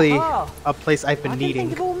is literally Aha. a place I've I been can needing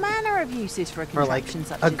think of all manner of uses for a for like contraption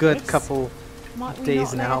such a as good this. couple Might we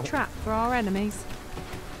days not lay now. a trap for our enemies?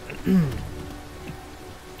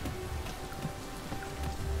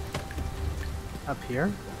 Up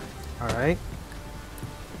here. Alright.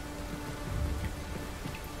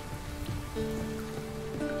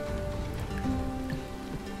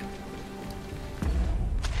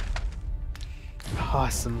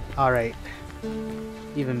 Awesome. Alright.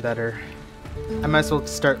 Even better. I might as well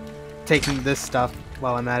start taking this stuff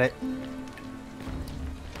while I'm at it.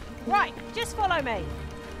 Right, just follow me.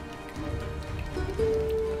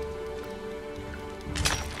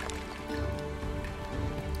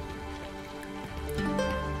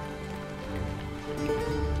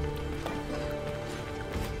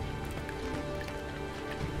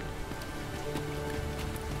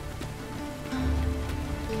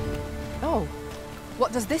 Oh,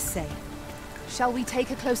 what does this say? Shall we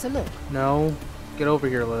take a closer look? No. Get over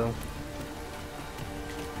here, Lou.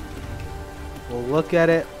 We'll look at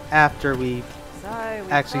it after we... So,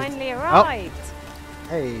 we Actually- finally oh. arrived.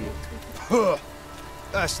 Hey. Huh.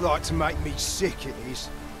 That's like to make me sick, it is.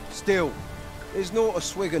 Still, there's not a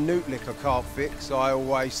swig of newt lick I can't fix, I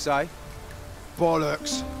always say.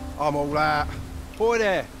 Bollocks, I'm all out. Boy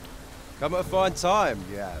there, come at a fine time,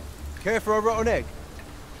 you have. Care for a rotten egg?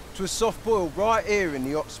 'Twas soft boiled right here in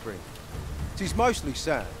the hot spring. 'Tis mostly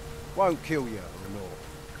sand, won't kill you or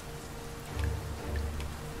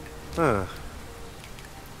naught. Huh.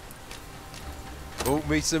 Bought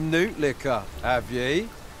me some newt liquor, have ye?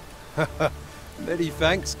 Many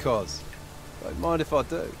thanks, Cos. Don't mind if I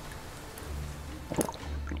do.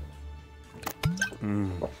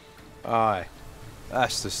 Aye,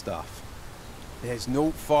 that's the stuff. There's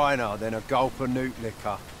naught finer than a gulp of newt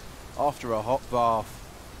liquor. After a hot bath,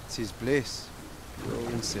 'tis bliss, pure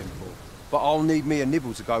and simple. But I'll need me a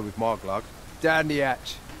nibble to go with my glug. Down the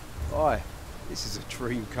hatch. Aye, this is a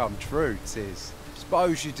dream come true, 'tis.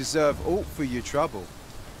 Suppose you deserve aught for your trouble.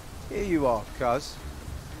 Here you are, cuz.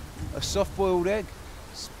 A soft-boiled egg,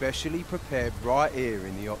 specially prepared right here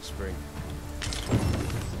in the hot spring.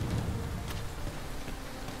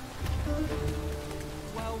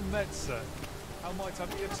 Well met, sir. How might I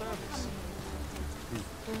be of service?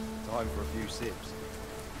 Time for a few sips.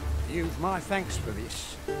 You've my thanks for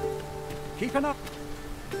this. Keeping up.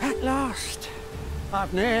 At last.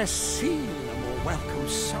 I've ne'er seen a more welcome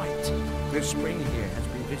sight. The spring here has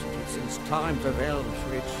been visited since times of eld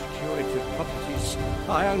for its curative properties.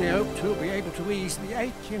 I only hope to be able to ease the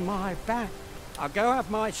ache in my back. I'll go have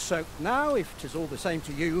my soak now, if 'tis all the same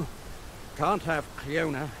to you. Can't have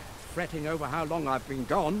Cleona fretting over how long I've been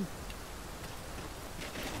gone.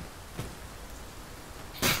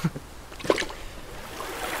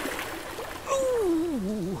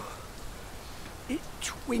 Ooh, it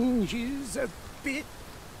twinges a bit.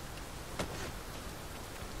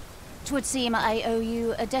 'Twould seem I owe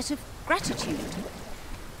you a debt of gratitude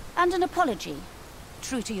and an apology.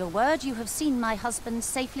 True to your word, you have seen my husband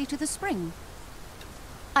safely to the spring.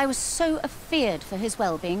 I was so afeard for his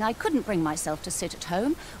well-being, I couldn't bring myself to sit at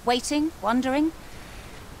home, waiting, wondering.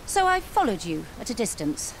 So I followed you at a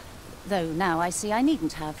distance, though now I see I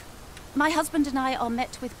needn't have. My husband and I are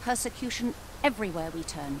met with persecution everywhere we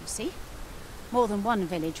turn, you see. More than one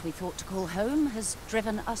village we thought to call home has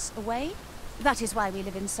driven us away. That is why we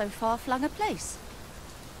live in so far-flung a place.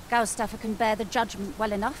 Gaustaffer can bear the judgment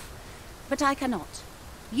well enough, but I cannot.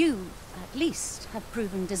 You, at least, have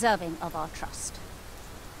proven deserving of our trust.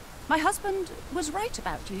 My husband was right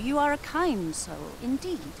about you. You are a kind soul,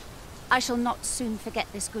 indeed. I shall not soon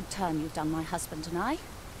forget this good turn you've done my husband and I.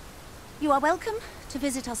 You are welcome to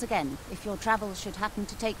visit us again, if your travels should happen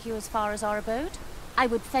to take you as far as our abode. I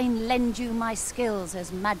would fain lend you my skills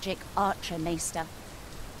as magic archer, Maester.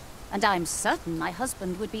 And I'm certain my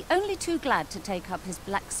husband would be only too glad to take up his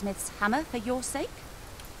blacksmith's hammer for your sake.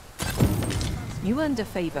 You earned a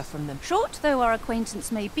favour from them. Short though our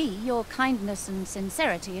acquaintance may be, your kindness and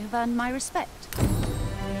sincerity have earned my respect.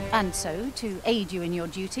 And so, to aid you in your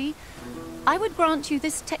duty, I would grant you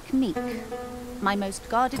this technique, my most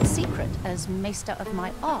guarded secret as Maester of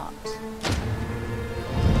my art.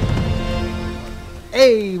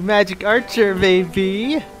 Hey, magic archer,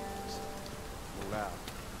 baby!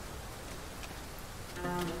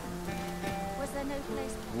 Was there no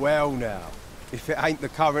place? Well now, if it ain't the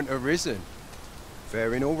current arisen.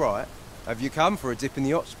 Faring all right. Have you come for a dip in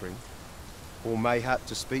the hot spring? Or mayhap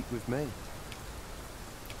to speak with me?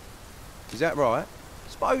 Is that right?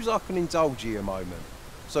 Suppose I can indulge you a moment,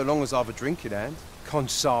 so long as I've a drink in hand.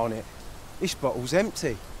 Consarn it. This bottle's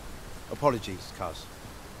empty. Apologies, cuz,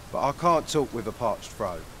 but I can't talk with a parched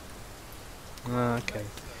throat. Okay.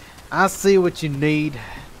 I see what you need.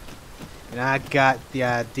 And I got the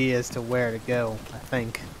idea as to where to go, I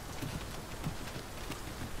think.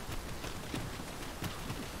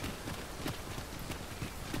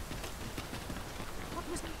 What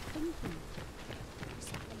was I thinking? This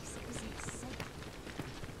place isn't safe.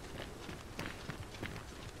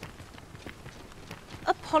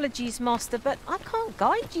 Apologies, Master, but I can't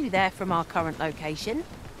guide you there from our current location.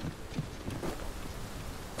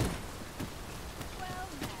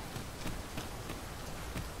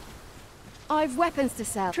 I've weapons to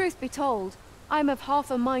sell. Truth be told, I'm of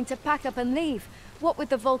half a mind to pack up and leave, what with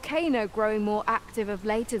the volcano growing more active of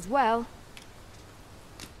late as well.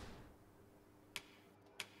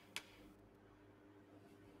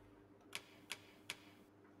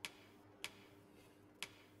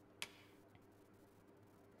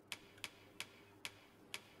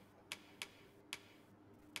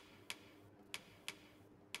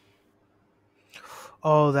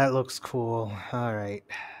 Oh, that looks cool. Alright.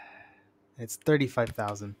 It's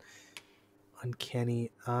 35,000. Uncanny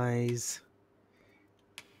eyes.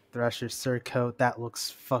 Thresher surcoat. That looks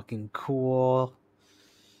fucking cool.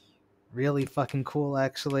 Really fucking cool,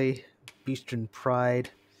 actually. Beastren Pride.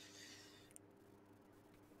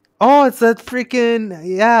 Oh, it's that freaking...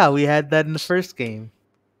 Yeah, we had that in the first game.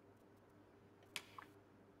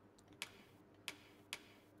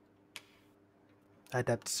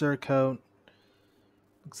 Adept surcoat.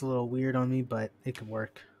 Looks a little weird on me, but it could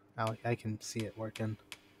work. I can see it working.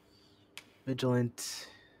 Vigilant.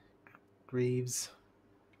 Greaves.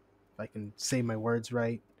 I can say my words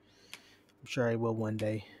right. I'm sure I will one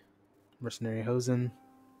day. Mercenary Hosen.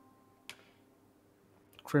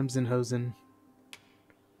 Crimson Hosen.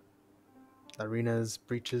 Arena's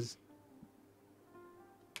breeches.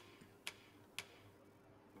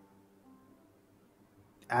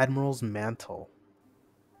 Admiral's mantle.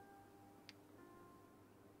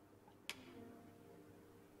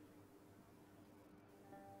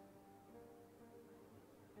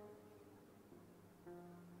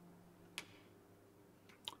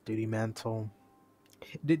 Duty mantle.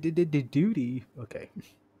 Duty. Okay.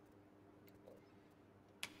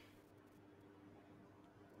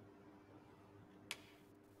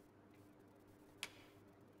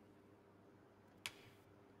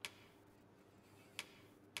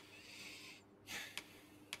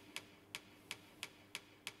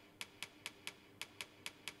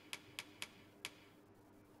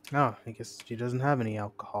 Oh, I guess she doesn't have any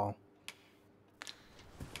alcohol.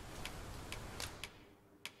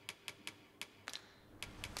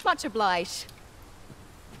 Much obliged.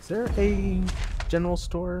 Is there a general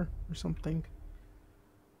store or something?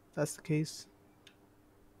 If that's the case.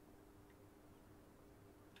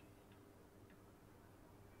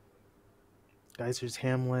 Geyser's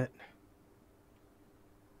Hamlet.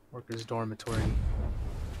 Workers' dormitory.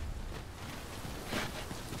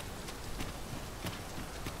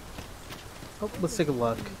 Oh, let's take a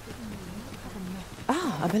look.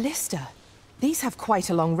 Ah, a ballista. These have quite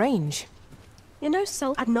a long range. You know,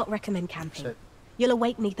 Sol, I'd not recommend camping. Shit. You'll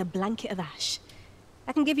awake neath a blanket of ash.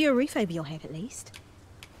 I can give you a roof over your head, at least.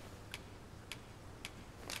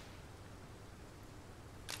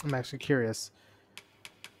 I'm actually curious.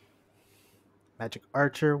 Magic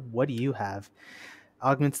Archer, what do you have?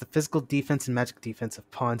 Augments the physical defense and magic defense of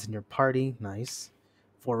pawns in your party. Nice.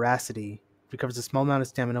 Voracity. Recovers a small amount of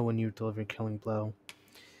stamina when you deliver a killing blow.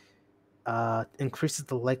 Increases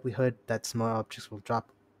the likelihood that small objects will drop,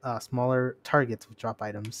 smaller targets will drop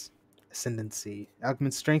items. Ascendancy.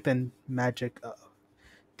 Augments strength and magic,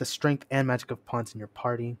 the strength and magic of pawns in your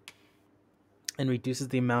party. And reduces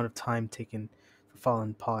the amount of time taken for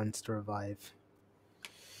fallen pawns to revive.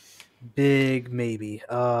 Big maybe.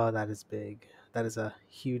 Oh, that is big. That is a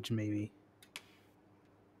huge maybe.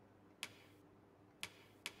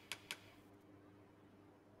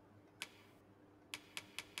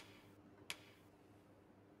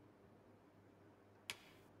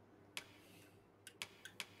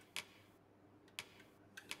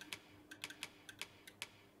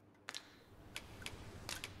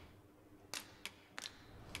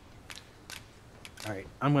 Alright,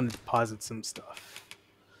 I'm going to deposit some stuff.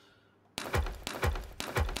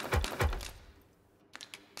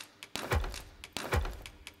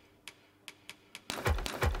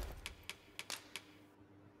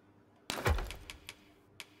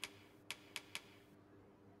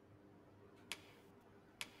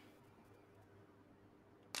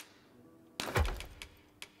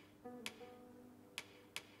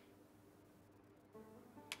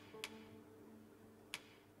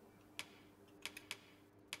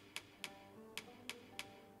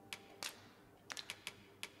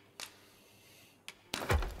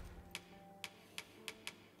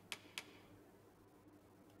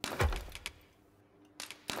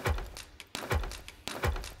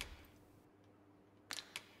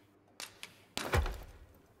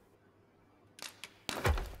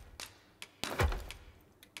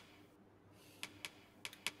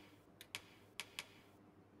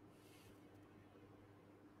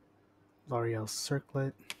 L'Oreal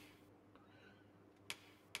Circlet.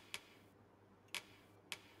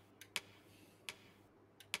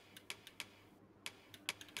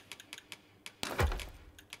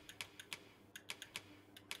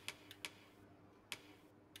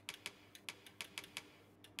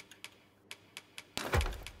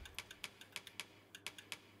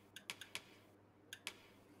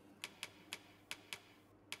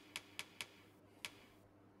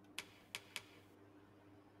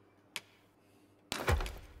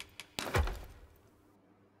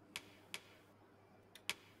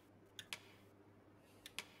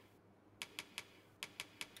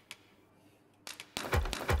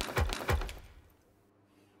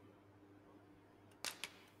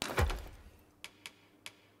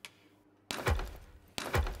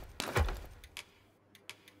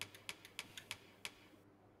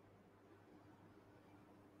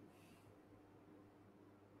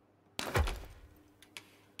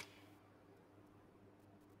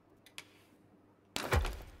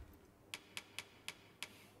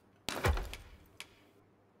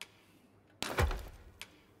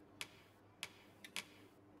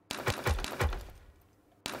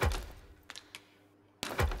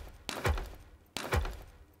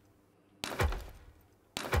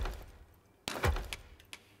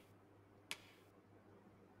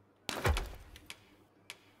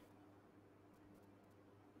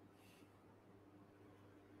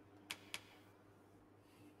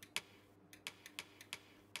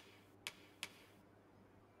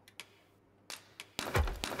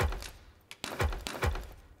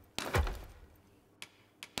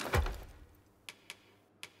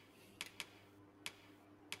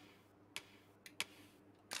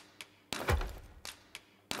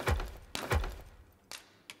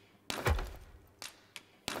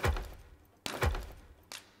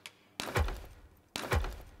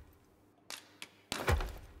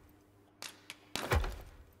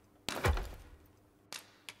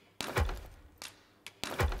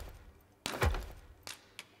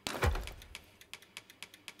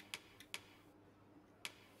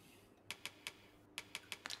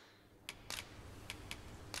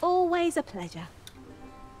 Always a pleasure.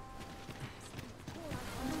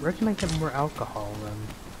 Where can I get more alcohol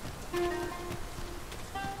then?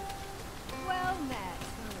 Well met.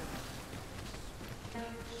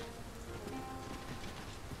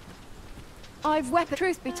 I've weapon.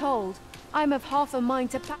 Truth be told, I'm of half a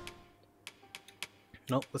mind to pack.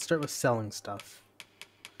 Nope, let's start with selling stuff.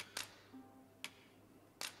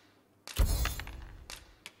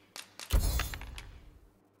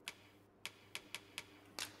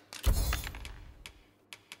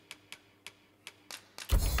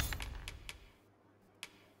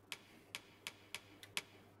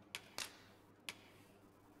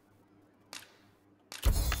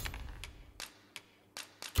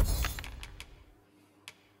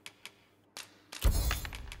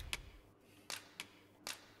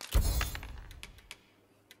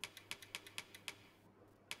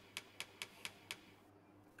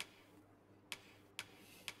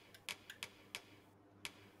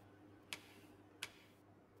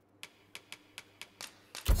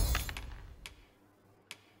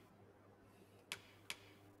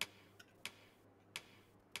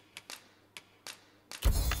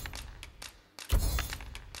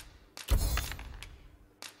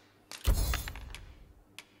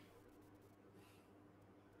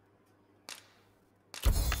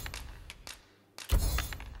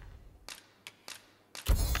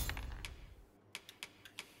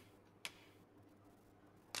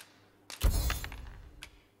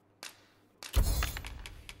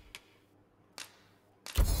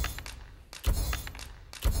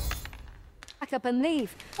 Pack up and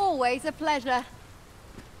leave. Always a pleasure.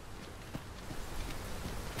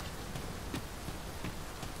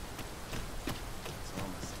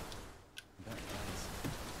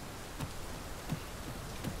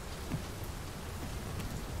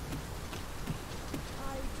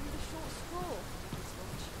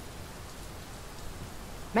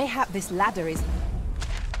 Mayhap this ladder is...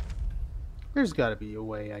 There's gotta be a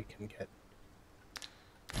way I can get...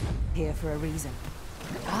 here for a reason.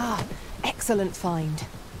 Ah, excellent find.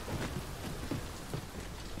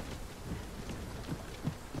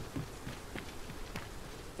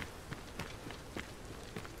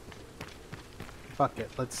 Fuck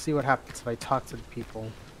it, let's see what happens if I talk to the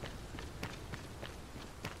people.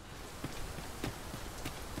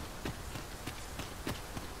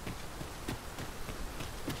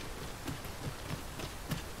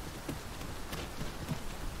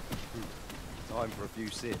 Time for a few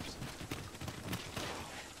sips.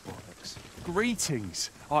 Greetings.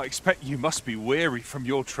 I expect you must be weary from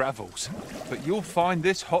your travels, but you'll find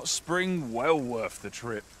this hot spring well worth the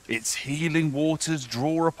trip. Its healing waters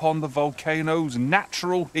draw upon the volcano's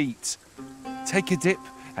natural heat. Take a dip,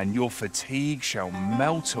 and your fatigue shall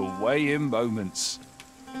melt away in moments.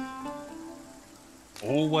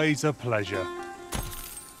 Always a pleasure.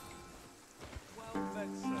 Well met,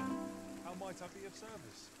 sir. How might I be of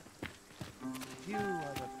service? Few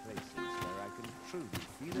other places where I can truly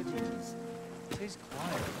feel at ease. 'Tis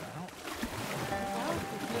quiet about. Well,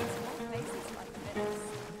 it means more places like this.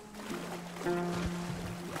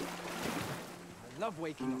 I love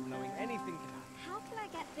waking up knowing anything can happen. How can I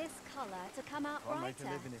get this colour to come out I'll make brighter?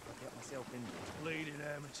 a living if I get myself in there. Bleeding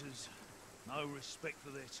amateurs. No respect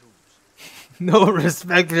for their tools. No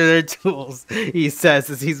respect for their tools, he says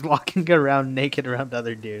as he's walking around naked around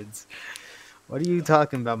other dudes. What are you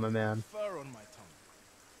talking about, my man? Fur on my tongue.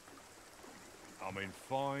 I'm in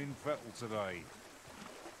fine fettle today.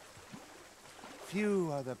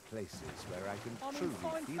 Few other places where I can I'm in truly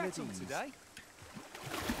fine feel at fettle ease. today.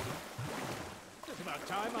 Just about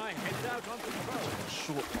time I headed out on patrol.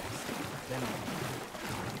 Short rest, then on.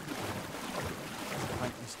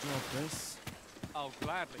 Thankless job, this. I'll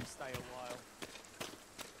gladly stay a while.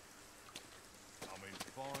 I'm in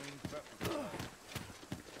fine fettle.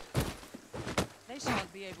 They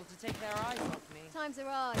shan't be able to take their eyes off me. Times are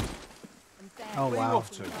hard. Oh wow.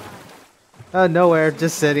 Off to? Nowhere,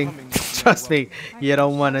 just sitting. Trust me, you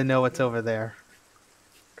don't want to know what's over there.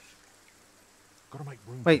 Gotta make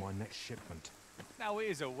room Wait. for my next shipment. Now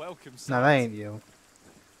here's a welcome sight. No, that ain't you.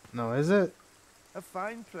 No, is it? A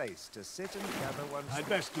fine place to sit and gather one's... I'd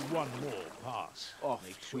best do one more pass. Oh,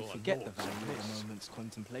 Make we sure forget no the one's value of amiss. a moment's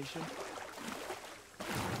contemplation.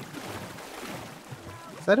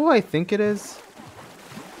 Is that who I think it is?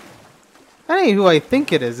 That ain't who I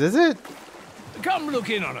think it is it? Come look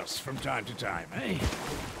in on us from time to time, eh?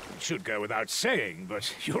 It should go without saying,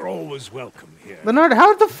 but you're always welcome here. Leonard,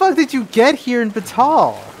 how the fuck did you get here in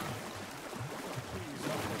Batal?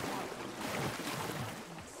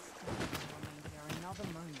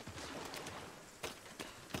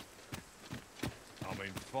 I'm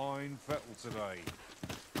in fine fettle today.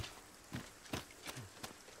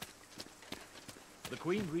 The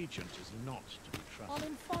Queen Regent is not to be trusted. I'm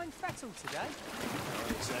in fine fettle today.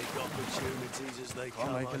 I take opportunities as they come.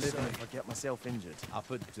 I'll make a I living say. if I get myself injured. Up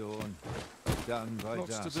at dawn, done by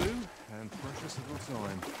Lots to dusk. do, and precious little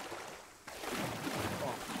time.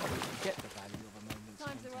 Oh, I forget the value of a moment's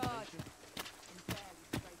Times are hard.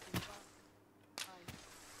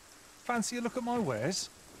 Fancy a look at my wares?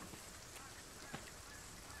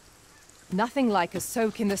 Nothing like a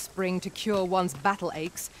soak in the spring to cure one's battle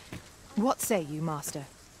aches. What say you, Master?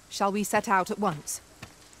 Shall we set out at once?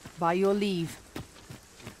 By your leave.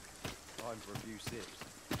 Time for a few sips.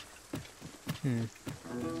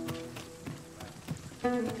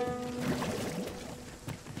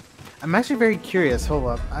 I'm actually very curious.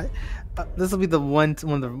 Hold up. This will be the one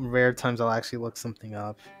of the rare times I'll actually look something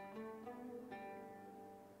up.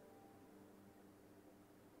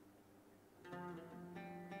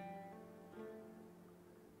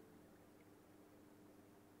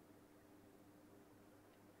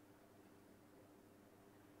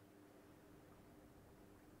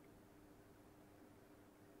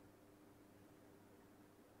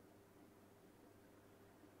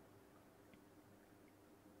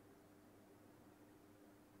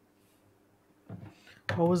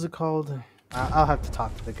 What was it called? I'll have to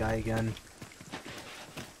talk to the guy again.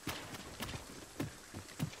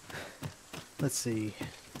 Let's see.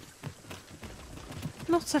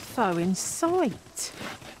 Not a foe in sight.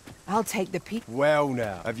 I'll take the peak. Well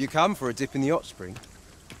now, have you come for a dip in the hot spring?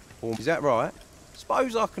 Or is that right?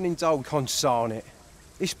 Suppose I can indulge consign it.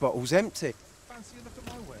 This bottle's empty. Fancy a look at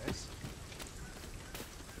my wares?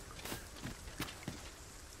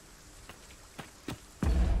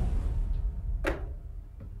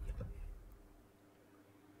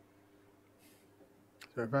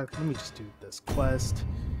 So in fact, let me just do this quest.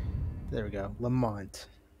 There we go. Lamont.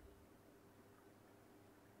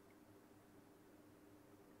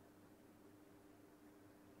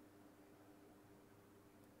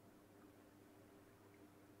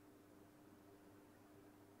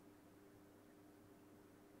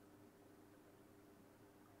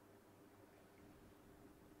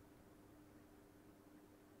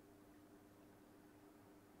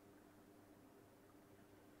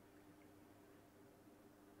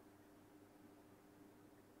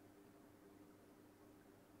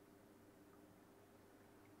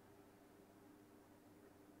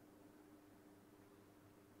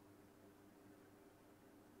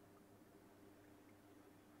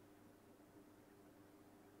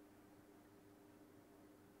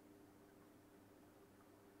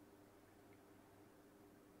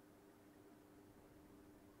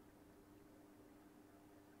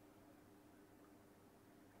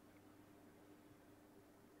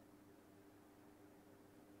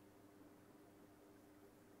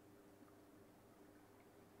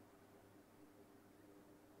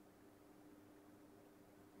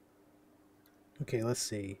 Okay, let's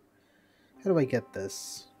see. How do I get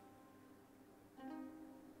this?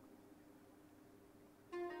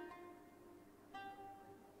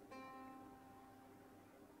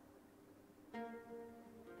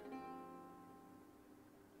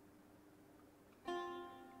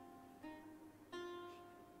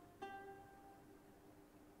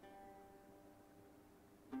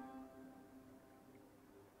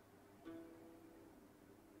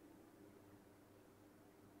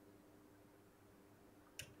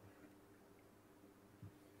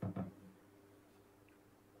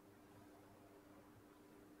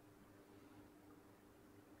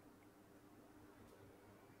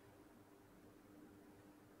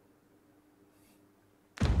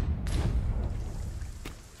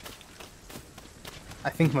 I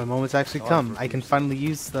think my moment's actually come. I can finally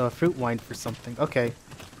use the fruit wine for something. Okay.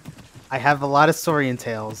 I have a lot of Saurian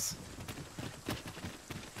tales.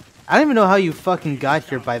 I don't even know how you fucking got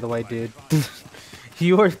here, by the way, dude.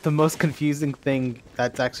 You are the most confusing thing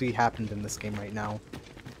that's actually happened in this game right now.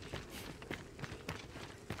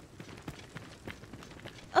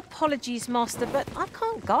 Apologies, Master, but I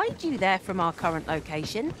can't guide you there from our current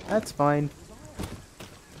location. That's fine.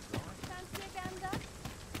 Fancy a gander?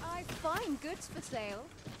 I've fine goods for sale.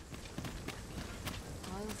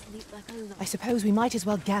 I'll sleep like a lion. I suppose we might as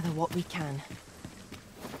well gather what we can.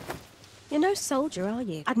 You're no soldier, are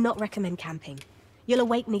you? I'd not recommend camping. You'll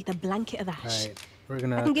awake neath a blanket of ash. Alright, we're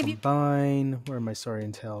gonna can give you- combine... Where are my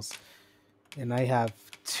Saurian tales? And I have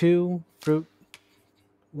 2 fruit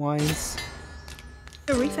wines.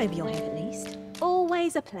 A roof over your head, at least.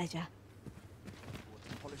 Always a pleasure.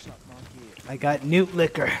 I got newt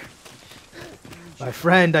liquor. My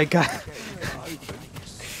friend, I got...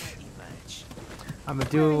 I'm gonna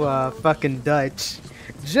do fucking Dutch.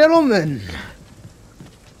 Gentlemen!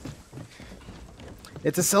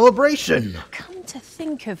 It's a celebration! Come to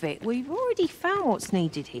think of it, we've already found what's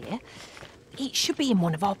needed here. It should be in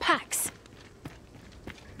one of our packs.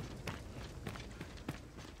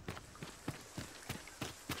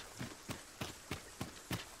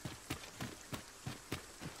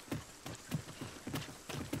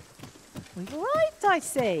 We've arrived, I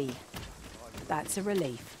see. That's a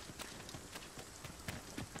relief.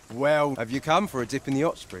 Well, have you come for a dip in the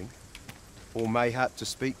hot spring? Or mayhap to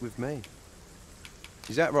speak with me?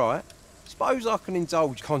 Is that right? Suppose I can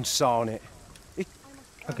indulge consarn it.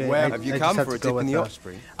 Okay, well, have you come for a dip in the hot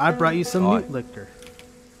spring? I brought you some newt liquor.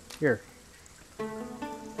 Here.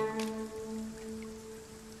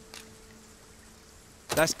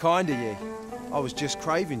 That's kind of you. I was just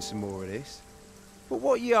craving some more of this. But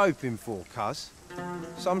what are you hoping for, cuz?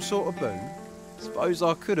 Some sort of boon? Suppose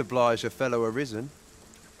I could oblige a fellow arisen.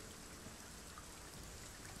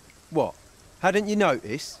 What? Hadn't you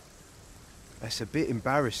noticed? That's a bit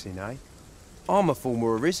embarrassing, eh? I'm a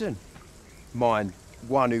former arisen. Mind,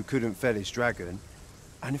 one who couldn't fell his dragon.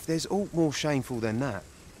 And if there's aught more shameful than that,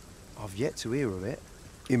 I've yet to hear of it.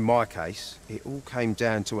 In my case, it all came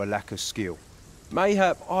down to a lack of skill.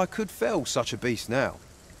 Mayhap I could fell such a beast now,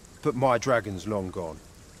 but my dragon's long gone.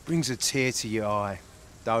 Brings a tear to your eye,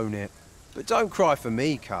 don't it? But don't cry for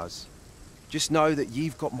me, cuz. Just know that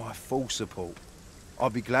you've got my full support. I'll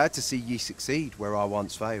be glad to see ye succeed where I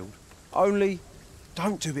once failed. Only,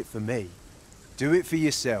 don't do it for me. Do it for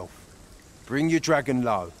yourself. Bring your dragon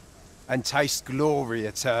low, and taste glory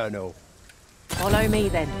eternal. Follow me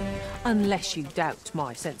then, unless you doubt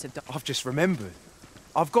my sense of... I've just remembered.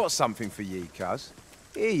 I've got something for ye, cuz.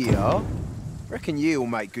 Here ye are. Reckon ye'll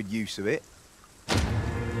make good use of it.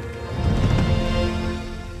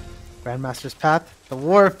 Grandmaster's Path, the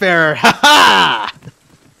Warfarer. Ha ha!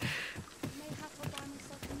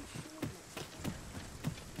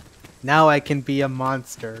 Now I can be a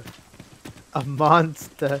monster. A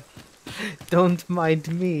monster. Don't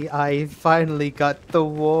mind me. I finally got the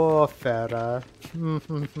Warfarer.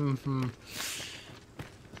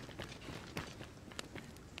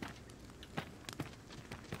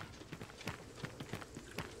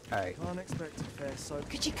 Alright. Can't expect a fair soak.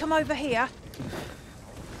 Could you come over here?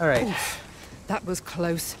 Alright. That was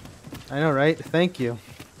close. I know, right? Thank you.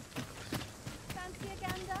 Fancy a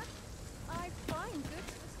gander? I've fine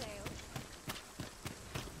goods for sale.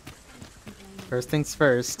 First things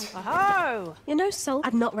first. Oh! You know, Sol,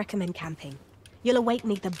 I'd not recommend camping. You'll awake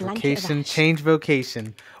neath the blanket Vocation, of ash. change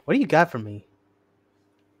vocation. What do you got for me?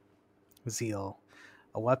 Zeal.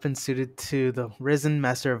 A weapon suited to the risen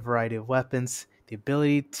master of a variety of weapons. The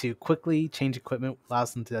ability to quickly change equipment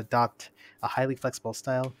allows them to adopt a highly flexible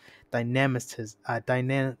style. Dynamism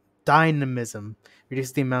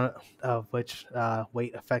reduces the amount of which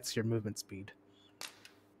weight affects your movement speed.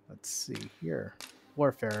 Let's see here.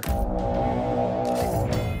 Warfare.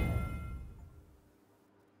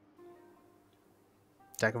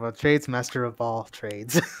 Jack of all trades, master of all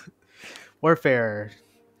trades. Warfare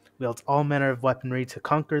wields all manner of weaponry to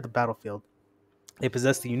conquer the battlefield. They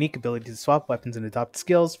possess the unique ability to swap weapons and adopt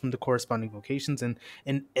skills from the corresponding vocations in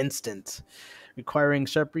an instant, requiring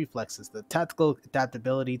sharp reflexes, the tactical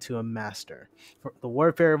adaptability to a master. The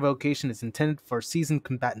Warfare vocation is intended for seasoned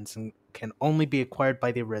combatants and can only be acquired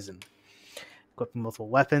by the Arisen. Equipping multiple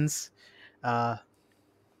weapons. Let's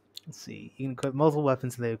see. You can equip multiple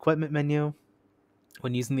weapons in the equipment menu.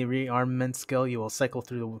 When using the rearmament skill, you will cycle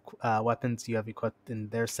through the weapons you have equipped in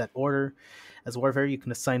their set order. As Warfare, you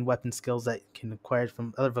can assign weapon skills that can be acquired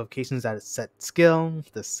from other vocations at a set skill.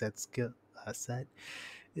 The set skill set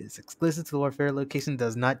is exclusive to the Warfare location,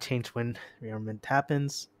 does not change when rearmament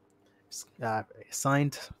happens.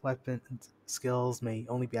 Assigned weapon skills may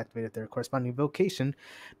only be activated if their corresponding vocation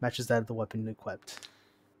matches that of the weapon equipped.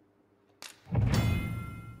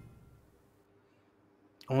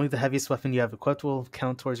 Only the heaviest weapon you have equipped will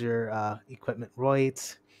count towards your equipment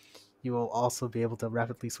roids. You will also be able to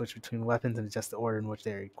rapidly switch between weapons and adjust the order in which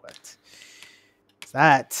they are equipped. So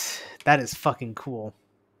that is fucking cool.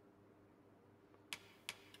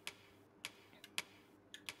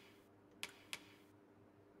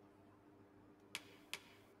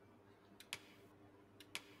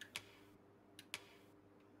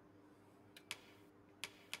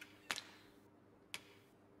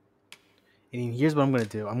 And here's what I'm going to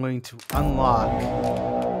do. I'm going to unlock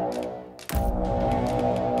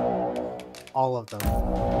all of them.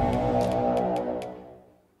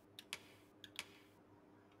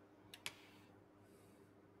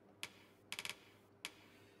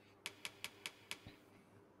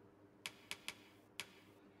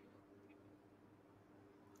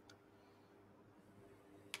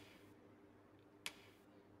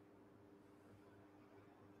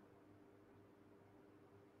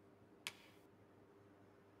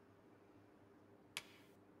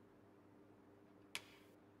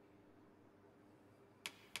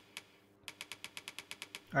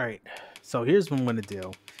 Alright, so here's what I'm gonna do.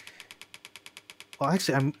 Well,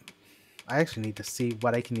 actually, I actually need to see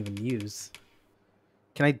what I can even use.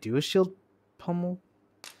 Can I do a shield pummel?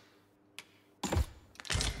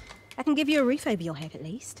 I can give you a roof over your head at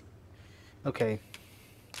least. Okay.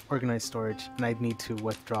 Organized storage, and I need to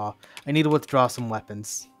withdraw. I need to withdraw some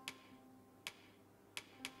weapons.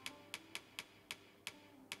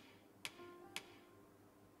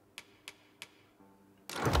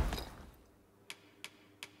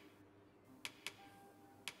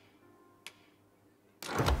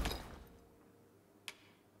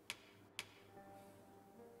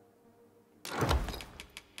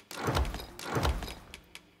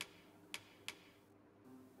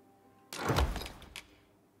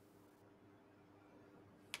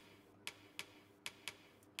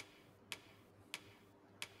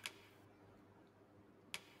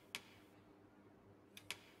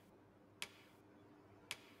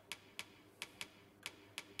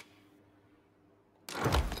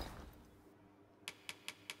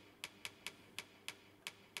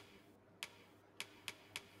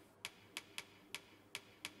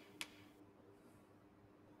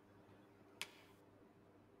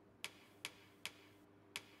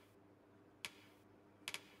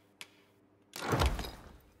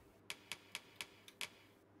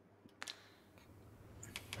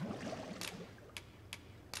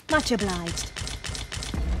 Much obliged.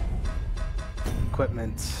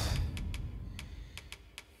 Equipment.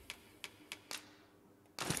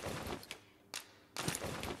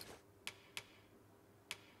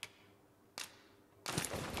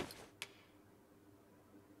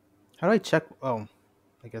 How do I check? Oh,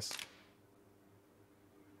 I guess.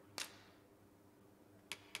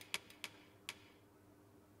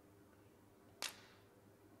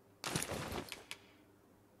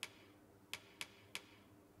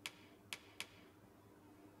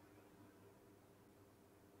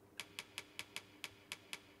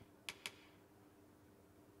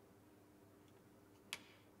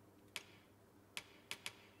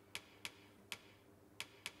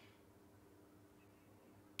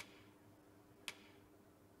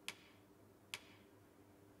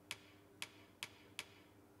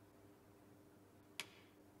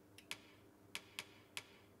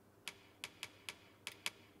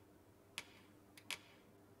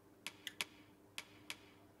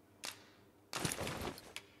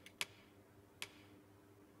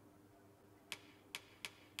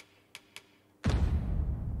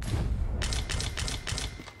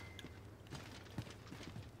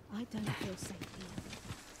 I don't feel safe here.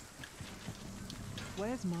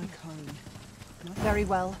 Where's my cone? Very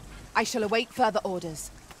well. I shall await further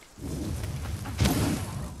orders.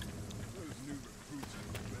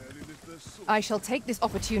 I shall take this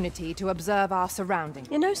opportunity to observe our surroundings.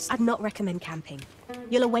 You know, I'd not recommend camping.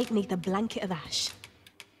 You'll awake neath a blanket of ash.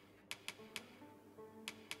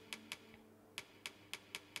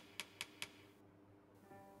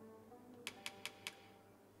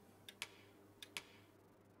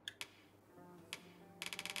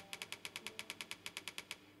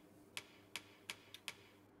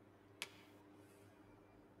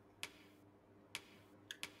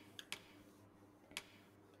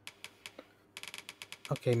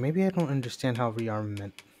 Okay, maybe I don't understand how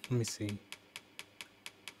rearmament. Let me see.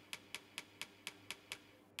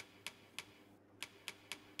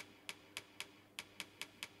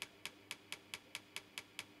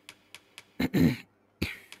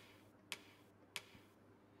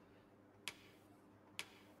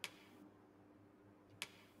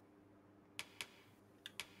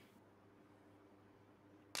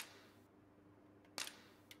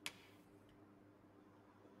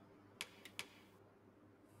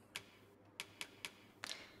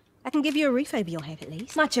 I can give you a roof over your head at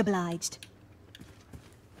least. Much obliged.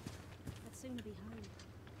 I'd sooner be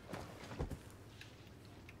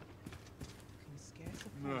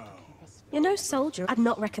home. No. You're no soldier. I'd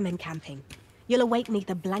not recommend camping. You'll awake neath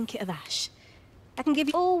a blanket of ash. I can give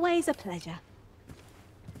you always a pleasure.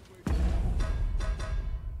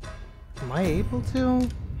 Am I able to?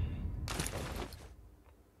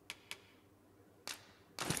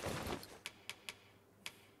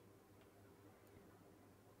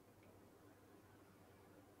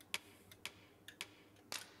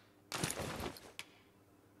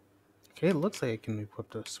 Okay, it looks like I can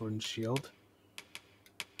equip the sword and shield.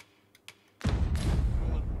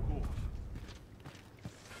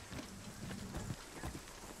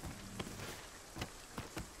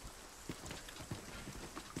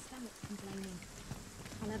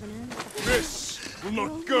 This will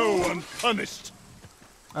not go unpunished.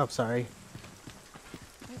 Oh, sorry.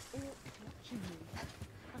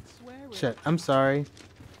 Shit, I'm sorry.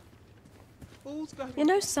 All's You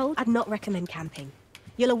know, Sol, I'd not recommend camping.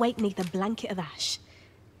 You'll awake neath a blanket of ash.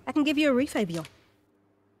 I can give you a roof over your...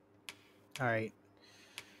 Alright.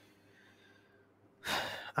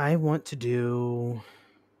 I want to do...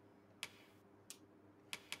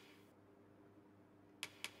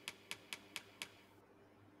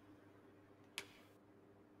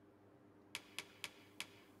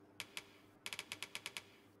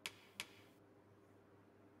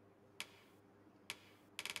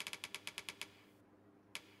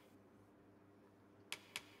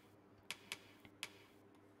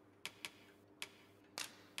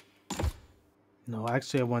 No,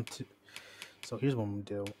 actually I want to... So here's what I'm going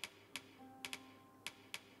to do.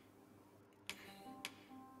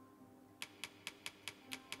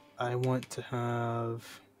 I want to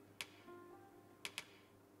have...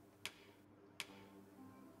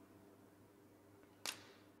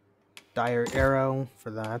 Dire Arrow for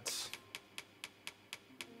that.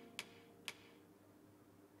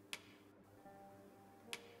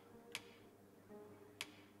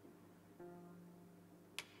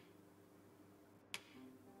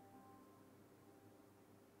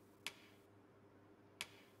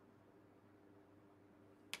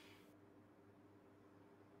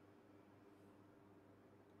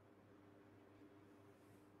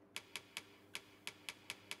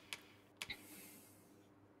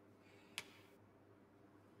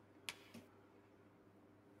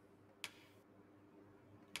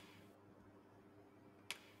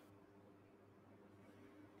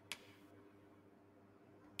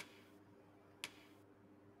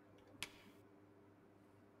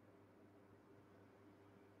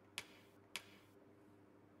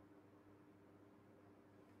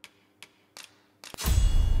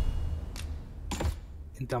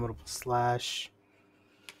 Indomitable Slash.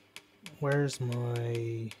 Where's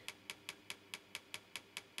my...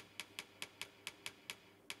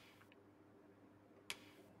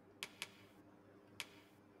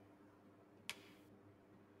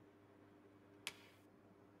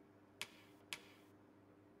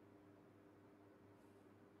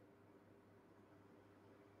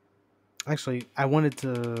 Actually, I wanted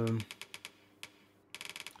to...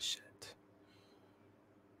 Shit.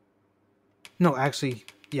 No, actually,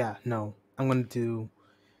 yeah, no. I'm going to do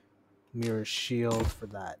Mirror Shield for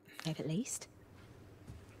that. At least.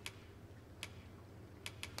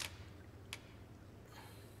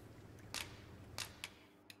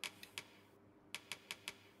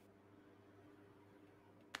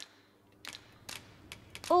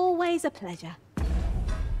 Always a pleasure.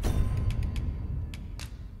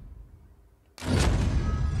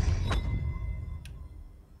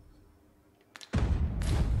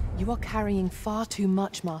 You are carrying far too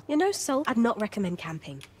much, Martha. You know, Sol, I'd not recommend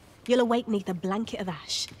camping. You'll awake neath a blanket of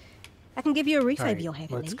ash. I can give you a roof over your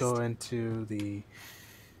head at least. Let's go into the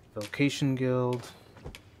Vocation Guild.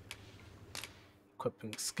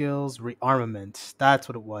 Equipping skills, rearmament. That's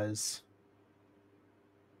what it was.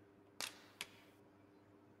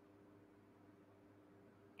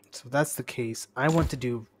 So if that's the case, I want to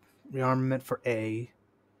do rearmament for A.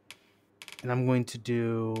 And I'm going to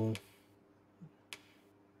do...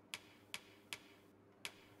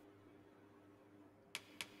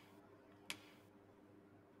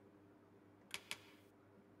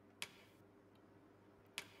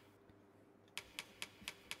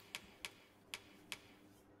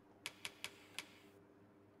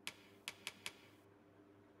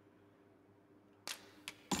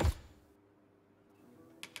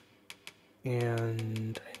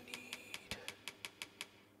 And I need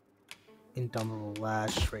Indomitable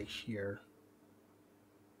Lash right here.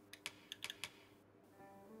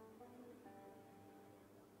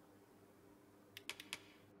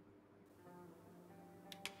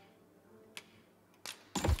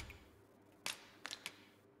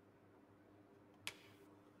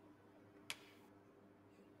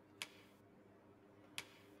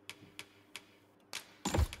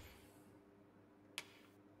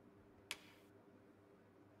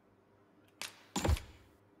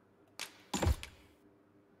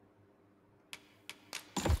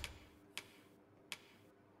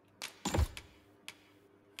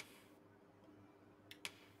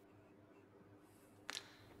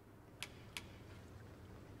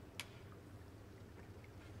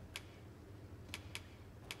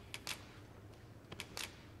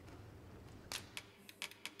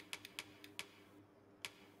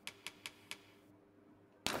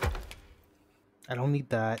 I don't need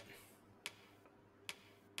that.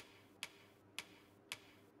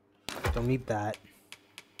 Don't need that.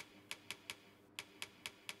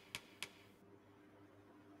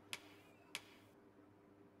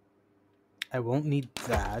 I won't need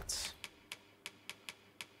that.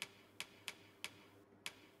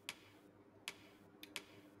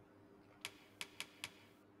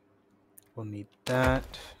 We'll need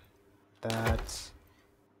that, that,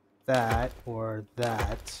 or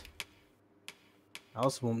that. I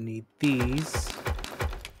also won't need these.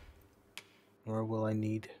 Or will I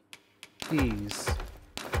need these?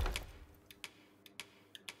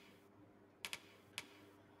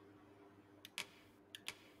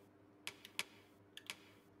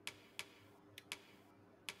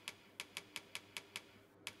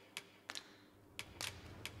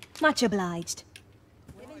 Much obliged.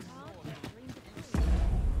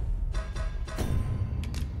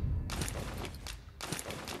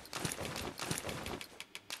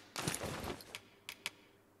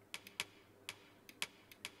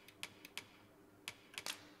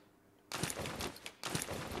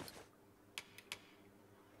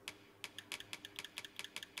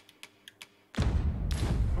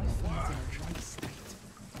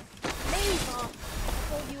 Leave off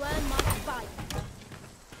before you earn my spite.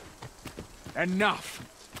 Enough!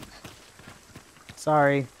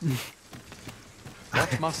 Sorry.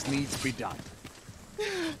 What must needs be done?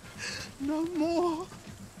 No more.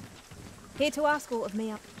 Here to ask all of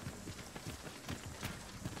me up.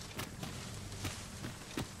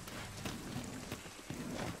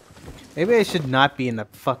 Maybe I should not be in a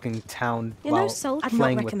fucking town You while know, Sol, I'd not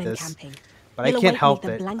playing with recommend this. camping. But You'll I can't await help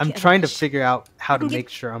neath it. the I'm blanket of trying to ash. figure out how to can make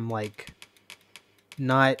sure I'm like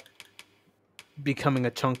not becoming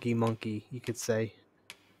a chunky monkey, you could say.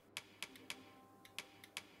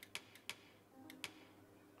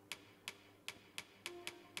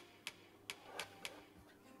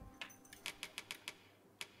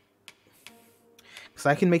 Because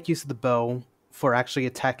I can make use of the bow for actually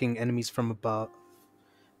attacking enemies from above.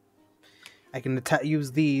 I can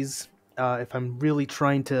use these if I'm really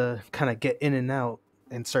trying to kind of get in and out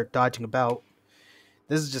and start dodging about.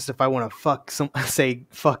 This is just if I want to say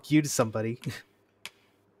fuck you to somebody.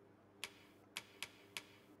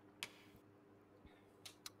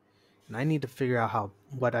 And I need to figure out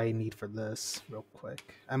what I need for this real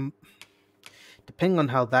quick. Depending on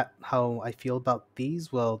how I feel about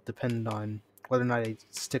these will depend on whether or not I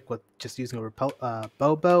stick with just using a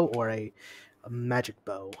bow or a magic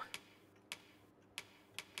bow.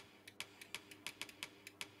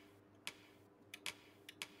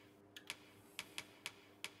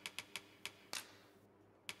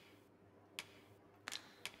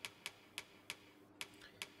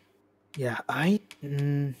 Yeah,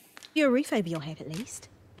 You're a roof over your head, at least.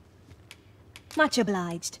 Much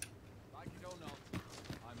obliged. I'd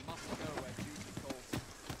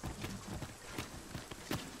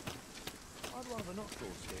rather not go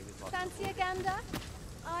scaling like Fancy a gander?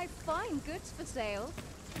 I've fine goods for sale.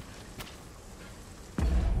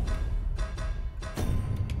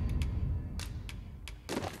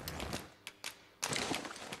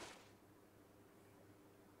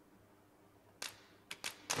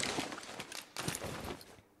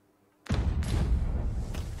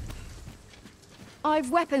 I've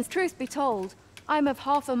weapons, truth be told. I'm of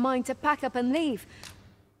half a mind to pack up and leave.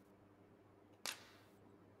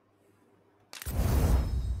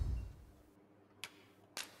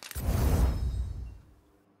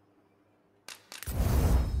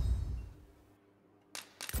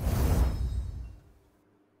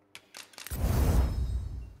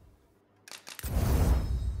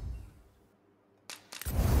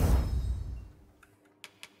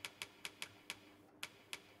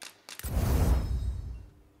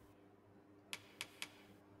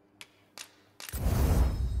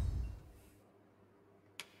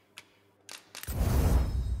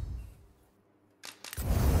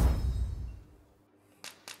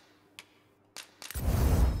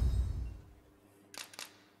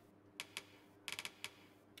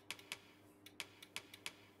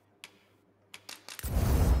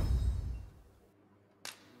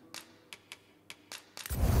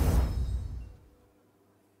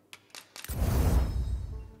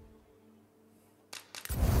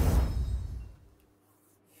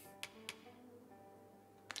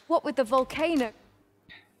 What with the volcano?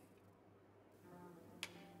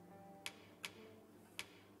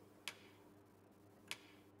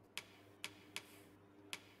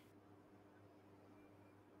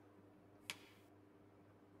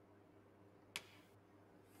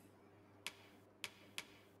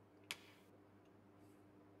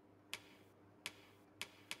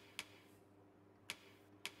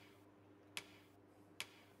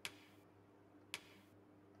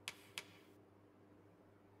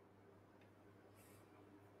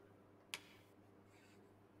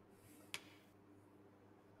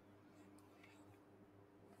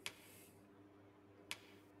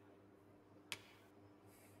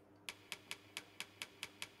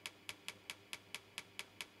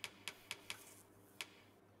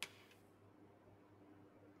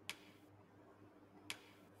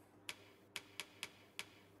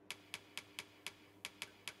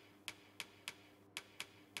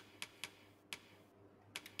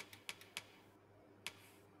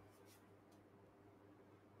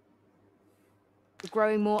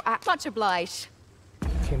 growing more Much obliged.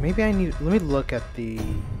 Okay, maybe I need... Let me look at the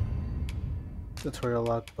tutorial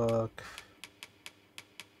logbook.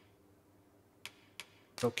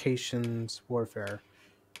 Vocations, warfare.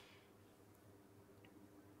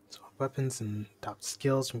 So weapons and adopt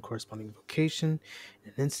skills from corresponding vocation.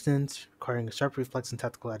 In an instance, requiring a sharp reflex and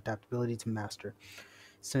tactical adaptability to master.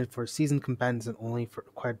 Intended for seasoned combatants and only for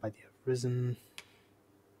required by the arisen.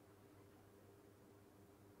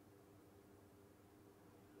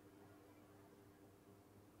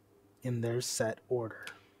 In their set order.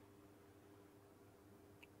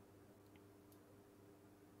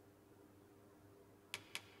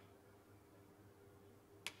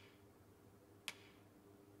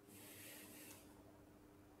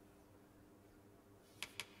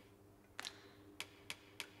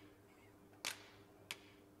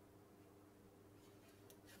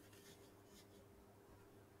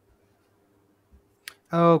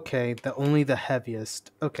 Okay, only the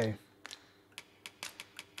heaviest. Okay.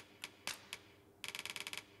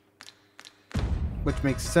 Which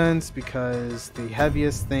makes sense because the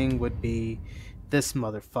heaviest thing would be this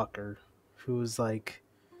motherfucker, who's like,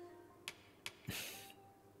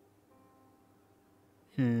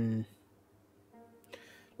 what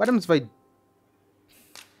happens if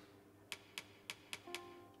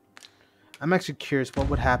I'm actually curious what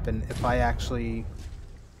would happen if I actually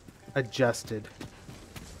adjusted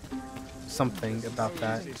something about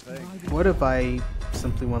that. What if I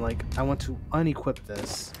simply went like, I want to unequip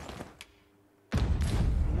this?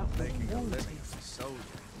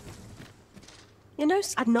 You know,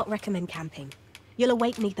 I'd not recommend camping. You'll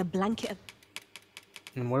awake neath the blanket of...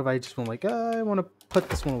 And what if I just went like, I want to put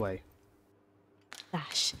this one away?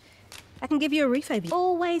 Dash. I can give you a refurb.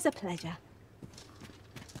 Always a pleasure.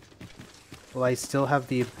 Will I still have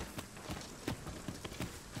the...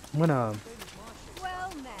 I'm gonna...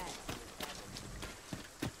 Well met.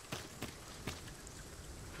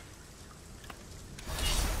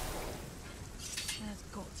 There's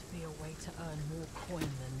got to be a way to earn more coin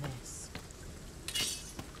than this.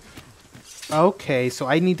 Okay, so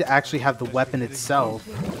I need to actually have the weapon itself.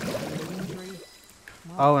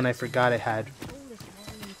 Oh, and I forgot I had...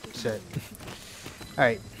 Shit.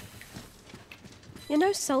 Alright. You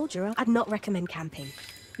know, soldier, I'd not recommend camping.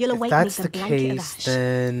 You'll If awake that's neath the a blanket of case, ash.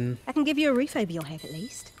 then... I can give you a roof over your head at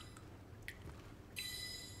least.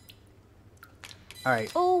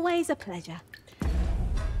 Alright. Always a pleasure.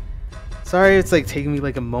 Sorry, it's like taking me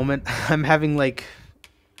like a moment. I'm having like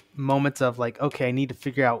moments of like, okay, I need to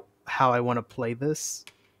figure out how I want to play this.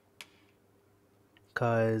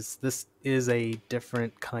 Because this is a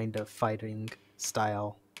different kind of fighting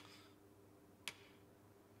style.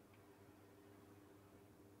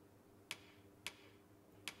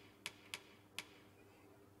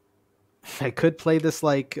 I could play this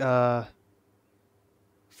like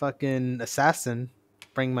fucking assassin.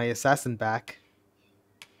 Bring my assassin back.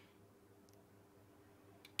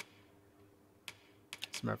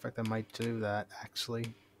 As a matter of fact, I might do that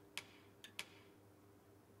actually.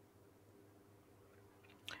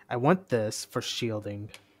 I want this for shielding.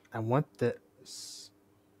 I want this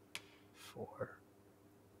for...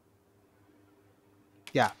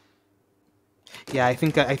 Yeah. Yeah, I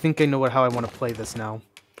think I know how I want to play this now.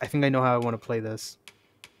 I think I know how I want to play this.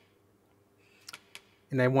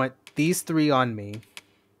 And I want these three on me.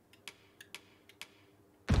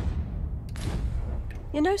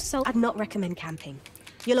 You know, I'd not recommend camping.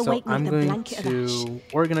 You'll awake neath the blanket of ash. I'm going to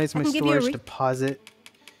organize my storage, deposit.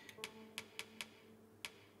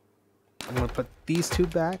 I'm going to put these two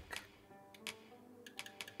back.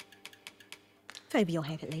 Over your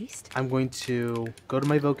head at least. I'm going to go to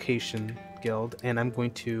my vocation guild and I'm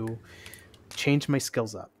going to change my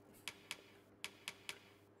skills up.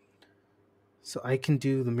 So I can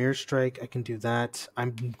do the mirror strike, I can do that.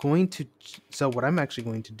 I'm going to... So what I'm actually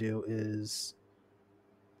going to do is...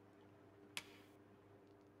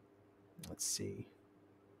 Let's see.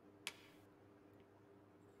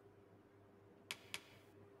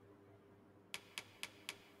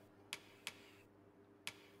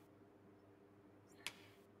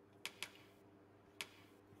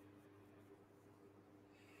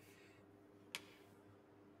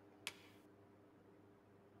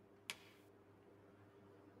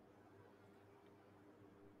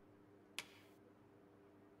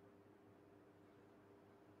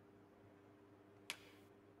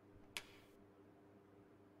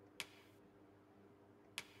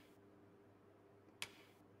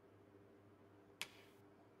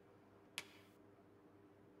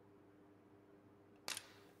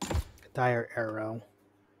 Dire arrow.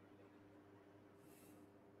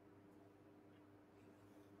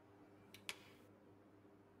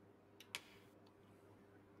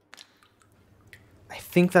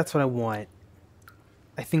 think that's what I want.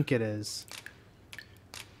 I think it is.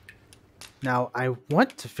 Now, I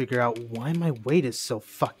want to figure out why my weight is so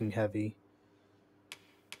fucking heavy.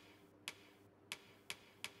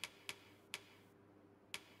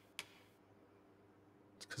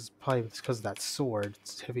 It's probably because of that sword.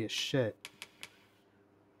 It's heavy as shit.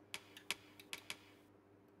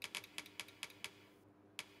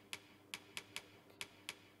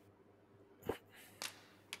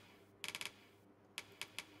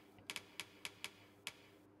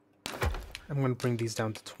 I'm going to bring these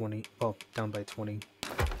down to 20. Well, down by 20.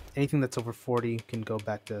 Anything that's over 40 can go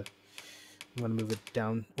back to... I'm going to move it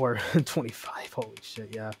down. Or 25. Holy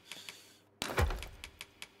shit, yeah.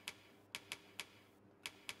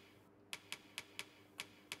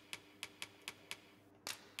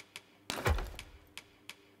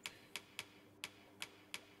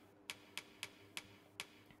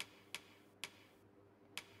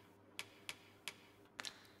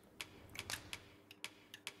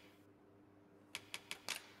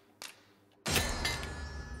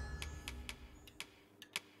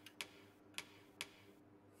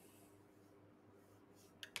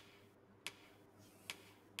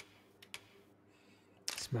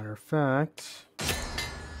 As a matter of fact,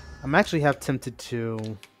 I'm actually half tempted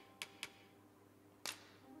to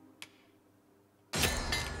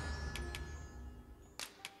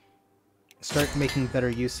start making better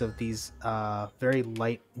use of these very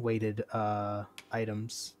light-weighted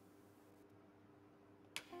items.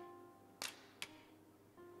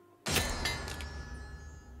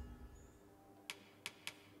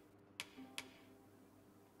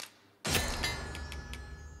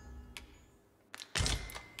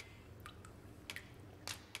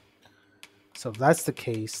 So if that's the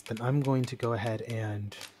case, then I'm going to go ahead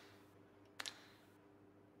and...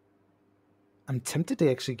 I'm tempted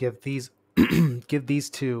to actually give these give these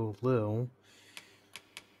to Lou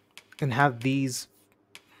and have these...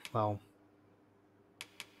 Well,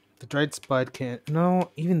 the dried spud can...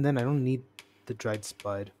 No, even then I don't need the dried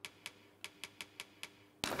spud.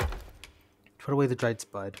 Put away the dried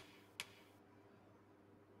spud.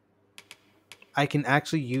 I can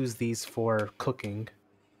actually use these for cooking.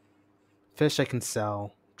 Fish I can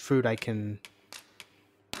sell. Fruit I can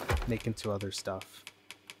make into other stuff.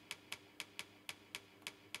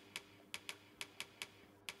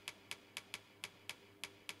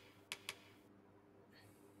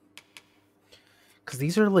 Because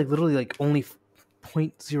these are like literally like only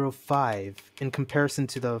 0.05 in comparison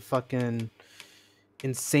to the fucking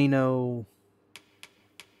Insano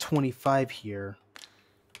 25 here.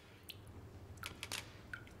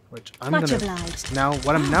 Which I'm Much gonna obliged. now.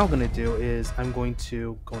 What I'm now gonna do is I'm going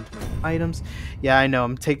to go into my items. Yeah, I know.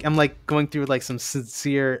 I'm like going through like some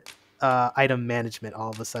sincere item management all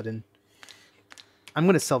of a sudden. I'm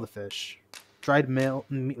gonna sell the fish, dried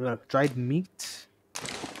meat.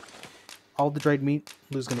 All the dried meat.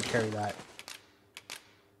 Lou's gonna carry that.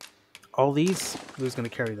 All these. Lou's gonna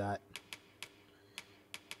carry that.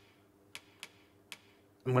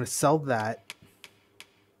 I'm gonna sell that.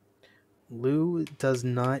 Lou does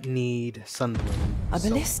not need sunbloom. A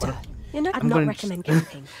ballista. You know, I'd not recommend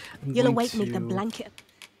camping. You'll await me the blanket.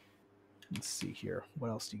 Let's see here. What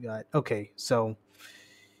else do you got? Okay, so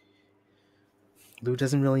Lou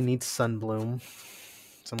doesn't really need sunbloom,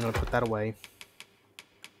 so I'm gonna put that away.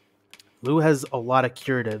 Lou has a lot of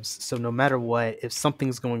curatives, so no matter what, if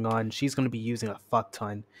something's going on, she's gonna be using a fuck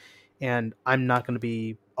ton, and I'm not gonna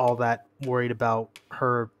be all that worried about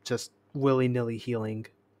her just willy-nilly healing.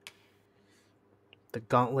 The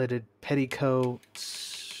gauntleted petticoat.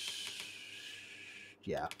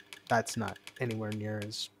 Yeah, that's not anywhere near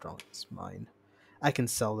as strong as mine. I can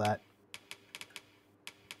sell that.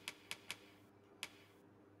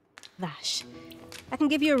 Vash, I can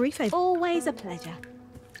give you a refill. Always a pleasure.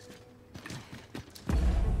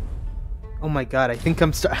 Oh my god, I think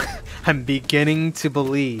I'm beginning to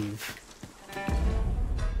believe.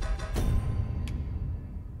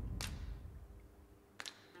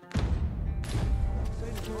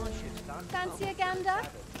 Fancy a gander?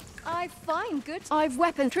 I find good. I've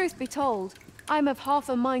weapons. Truth be told, I'm of half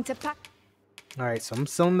a mind to pack. Alright, so I'm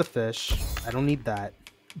selling the fish. I don't need that.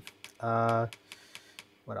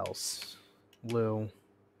 What else? Lou.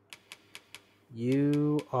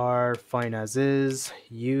 You are fine as is.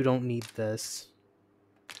 You don't need this.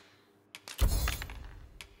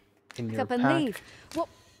 In your Up and pack. leave. What?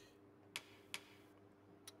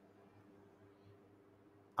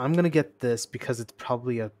 I'm gonna get this because it's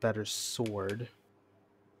probably a better sword.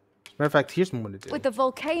 Matter of fact, here's what I'm gonna do. With the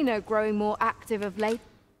volcano growing more active of late.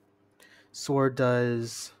 Sword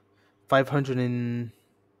does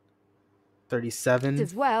 537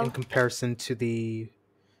 as well in comparison to the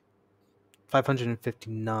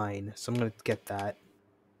 559. So I'm going to get that.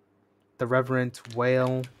 The Reverent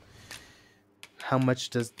Whale. How much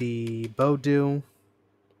does the bow do?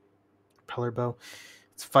 Propeller bow.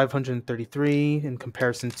 It's 533 in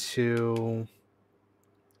comparison to...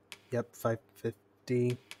 Yep,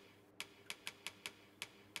 550.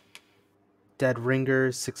 Dead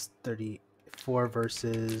Ringer, 634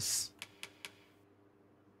 versus...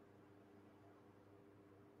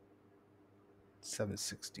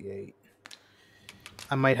 768.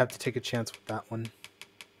 I might have to take a chance with that one.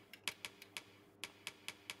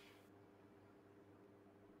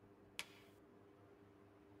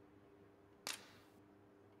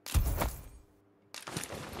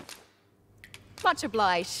 Much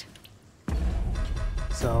obliged.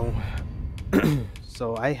 So,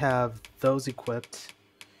 so I have those equipped.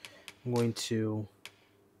 I'm going to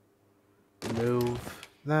remove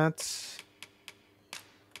that.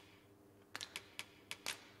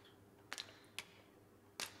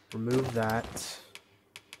 Remove that.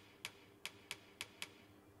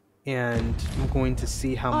 And I'm going to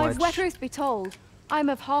see how much... Truth be told, I'm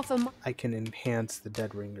of half a... I can enhance the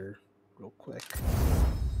Dead Ringer real quick.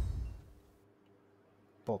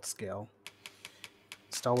 Bolt scale.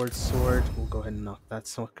 Stalwart sword. We'll go ahead and knock that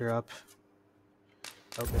sucker up.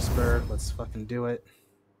 Ogre spur. Let's fucking do it.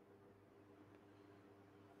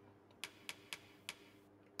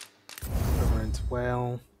 Reverent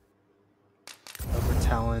whale. Ogre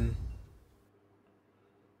talon.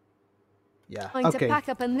 Yeah. To pack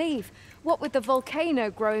up and leave. What with the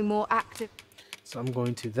volcano growing more active? So I'm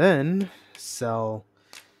going to then sell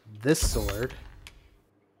this sword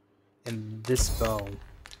and this bow.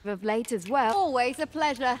 Of late as well. Always a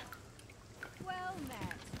pleasure. Well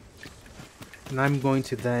met. And I'm going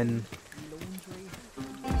to then...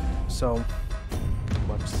 So...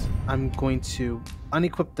 Whoops. I'm going to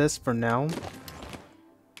unequip this for now.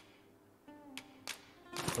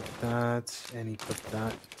 Equip that, and equip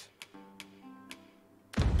that.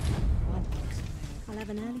 I'll have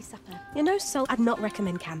an early supper. You know, Sol, I'd not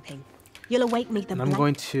recommend camping. You'll awake me the And I'm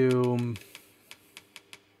going to...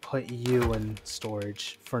 put you in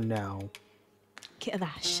storage for now. Kit of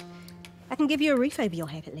ash. I can give you a roof over your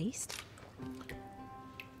head at least.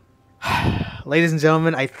 Ladies and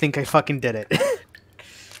gentlemen, I think I fucking did it.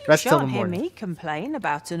 Rest till the Shan't hear morning. me complain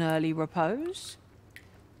about an early repose.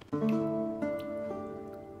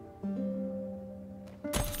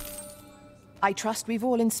 I trust we've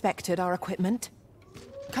all inspected our equipment.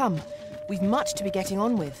 Come, we've much to be getting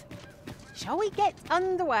on with. Shall we get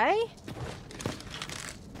underway?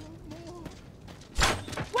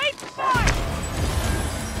 Wait,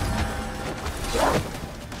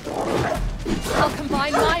 I'll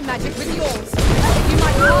combine my magic with yours. You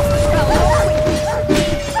might cast the spell more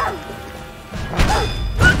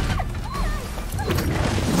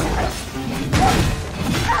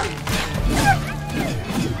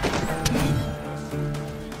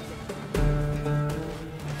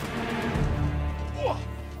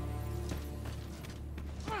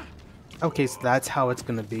Okay, so that's how it's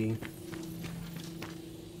gonna be.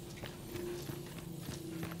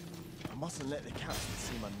 I mustn't let the captain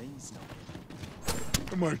see my knees now.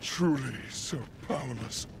 Am I truly so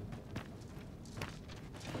powerless?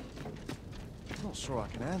 I'm not sure I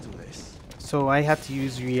can handle this. So I have to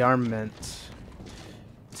use rearmament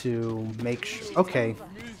to make sure. Okay.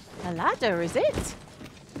 A ladder, is it?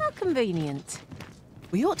 How convenient.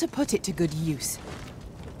 We ought to put it to good use.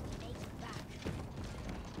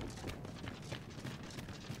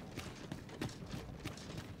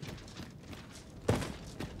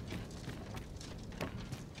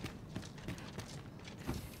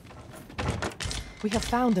 We have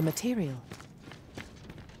found a material.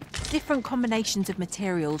 Different combinations of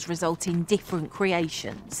materials result in different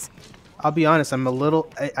creations. I'll be honest, I'm a little...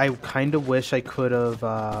 I kind of wish I could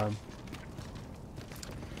have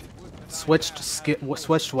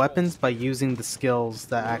switched weapons by using the skills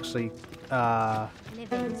that actually...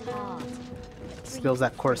 skills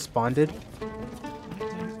that corresponded.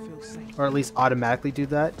 Or at least automatically do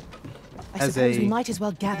that. I suppose we might as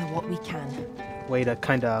well gather what we can. Way to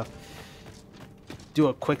kind of do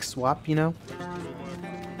a quick swap, you know?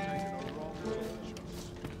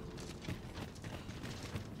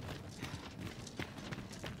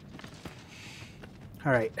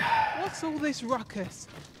 Alright. What's all this ruckus?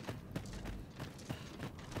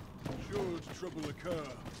 Should trouble occur.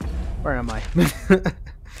 Where am I? It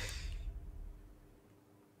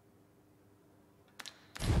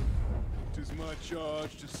is my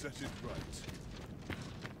charge to set it right.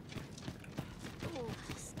 Oh,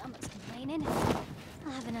 stomach's complaining.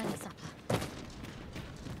 I'll have an early supper.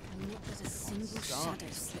 And not that a single shadow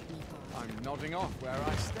slipped me by. I'm nodding off where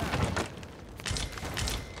I stand.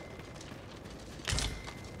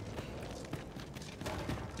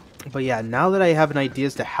 But yeah, now that I have an idea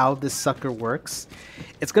as to how this sucker works,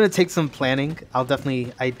 it's gonna take some planning. I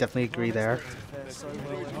definitely agree there. As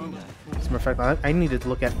a matter of fact, I need to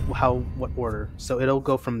look at what order. So it'll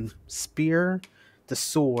go from spear to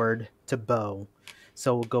sword to bow.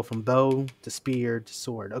 So we'll go from bow to spear to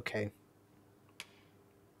sword. Okay.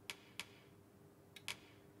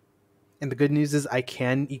 And the good news is I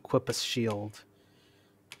can equip a shield.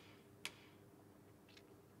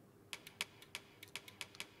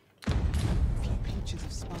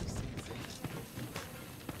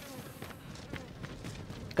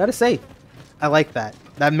 Gotta say, I like that.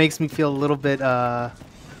 That makes me feel a little bit,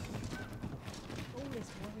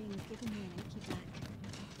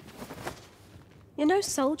 You're no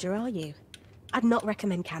soldier, are you? I'd not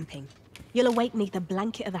recommend camping. You'll awake neath a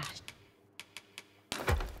blanket of ash.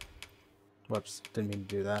 Whoops, didn't mean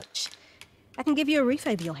to do that. I can give you a roof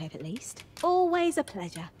over your head at least. Always a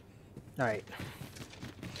pleasure. Alright.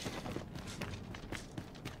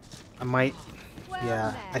 I might...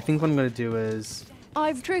 Yeah, I think what I'm gonna do is...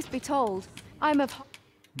 Truth be told, I'm of...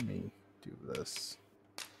 Let me do this.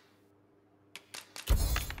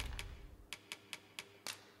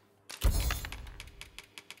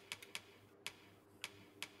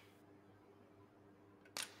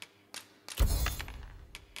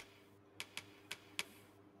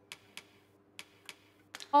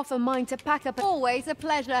 Half a mind to pack up. Always a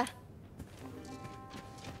pleasure.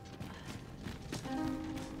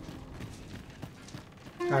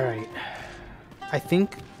 Alright. I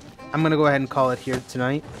think I'm gonna go ahead and call it here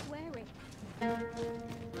tonight.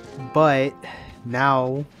 But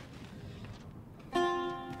now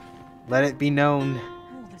let it be known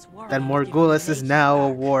that Morghulis is now a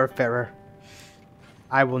warfarer.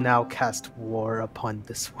 I will now cast war upon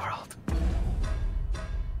this world.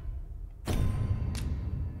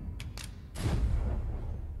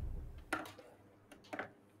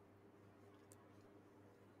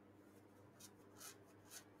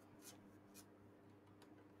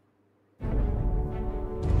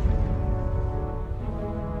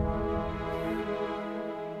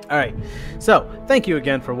 Alright, so thank you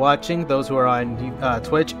again for watching, those who are on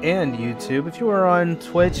Twitch and YouTube. If you are on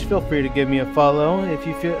Twitch, feel free to give me a follow. If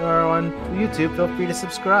you are on YouTube, feel free to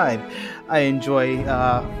subscribe. I enjoy,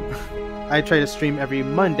 I try to stream every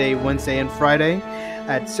Monday, Wednesday, and Friday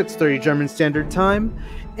at 6:30 German Standard Time.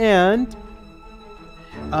 And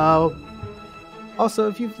also,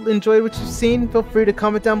 if you've enjoyed what you've seen, feel free to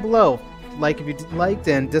comment down below. Like if you liked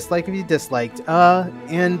and dislike if you disliked.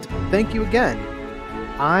 And thank you again.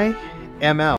 I am out.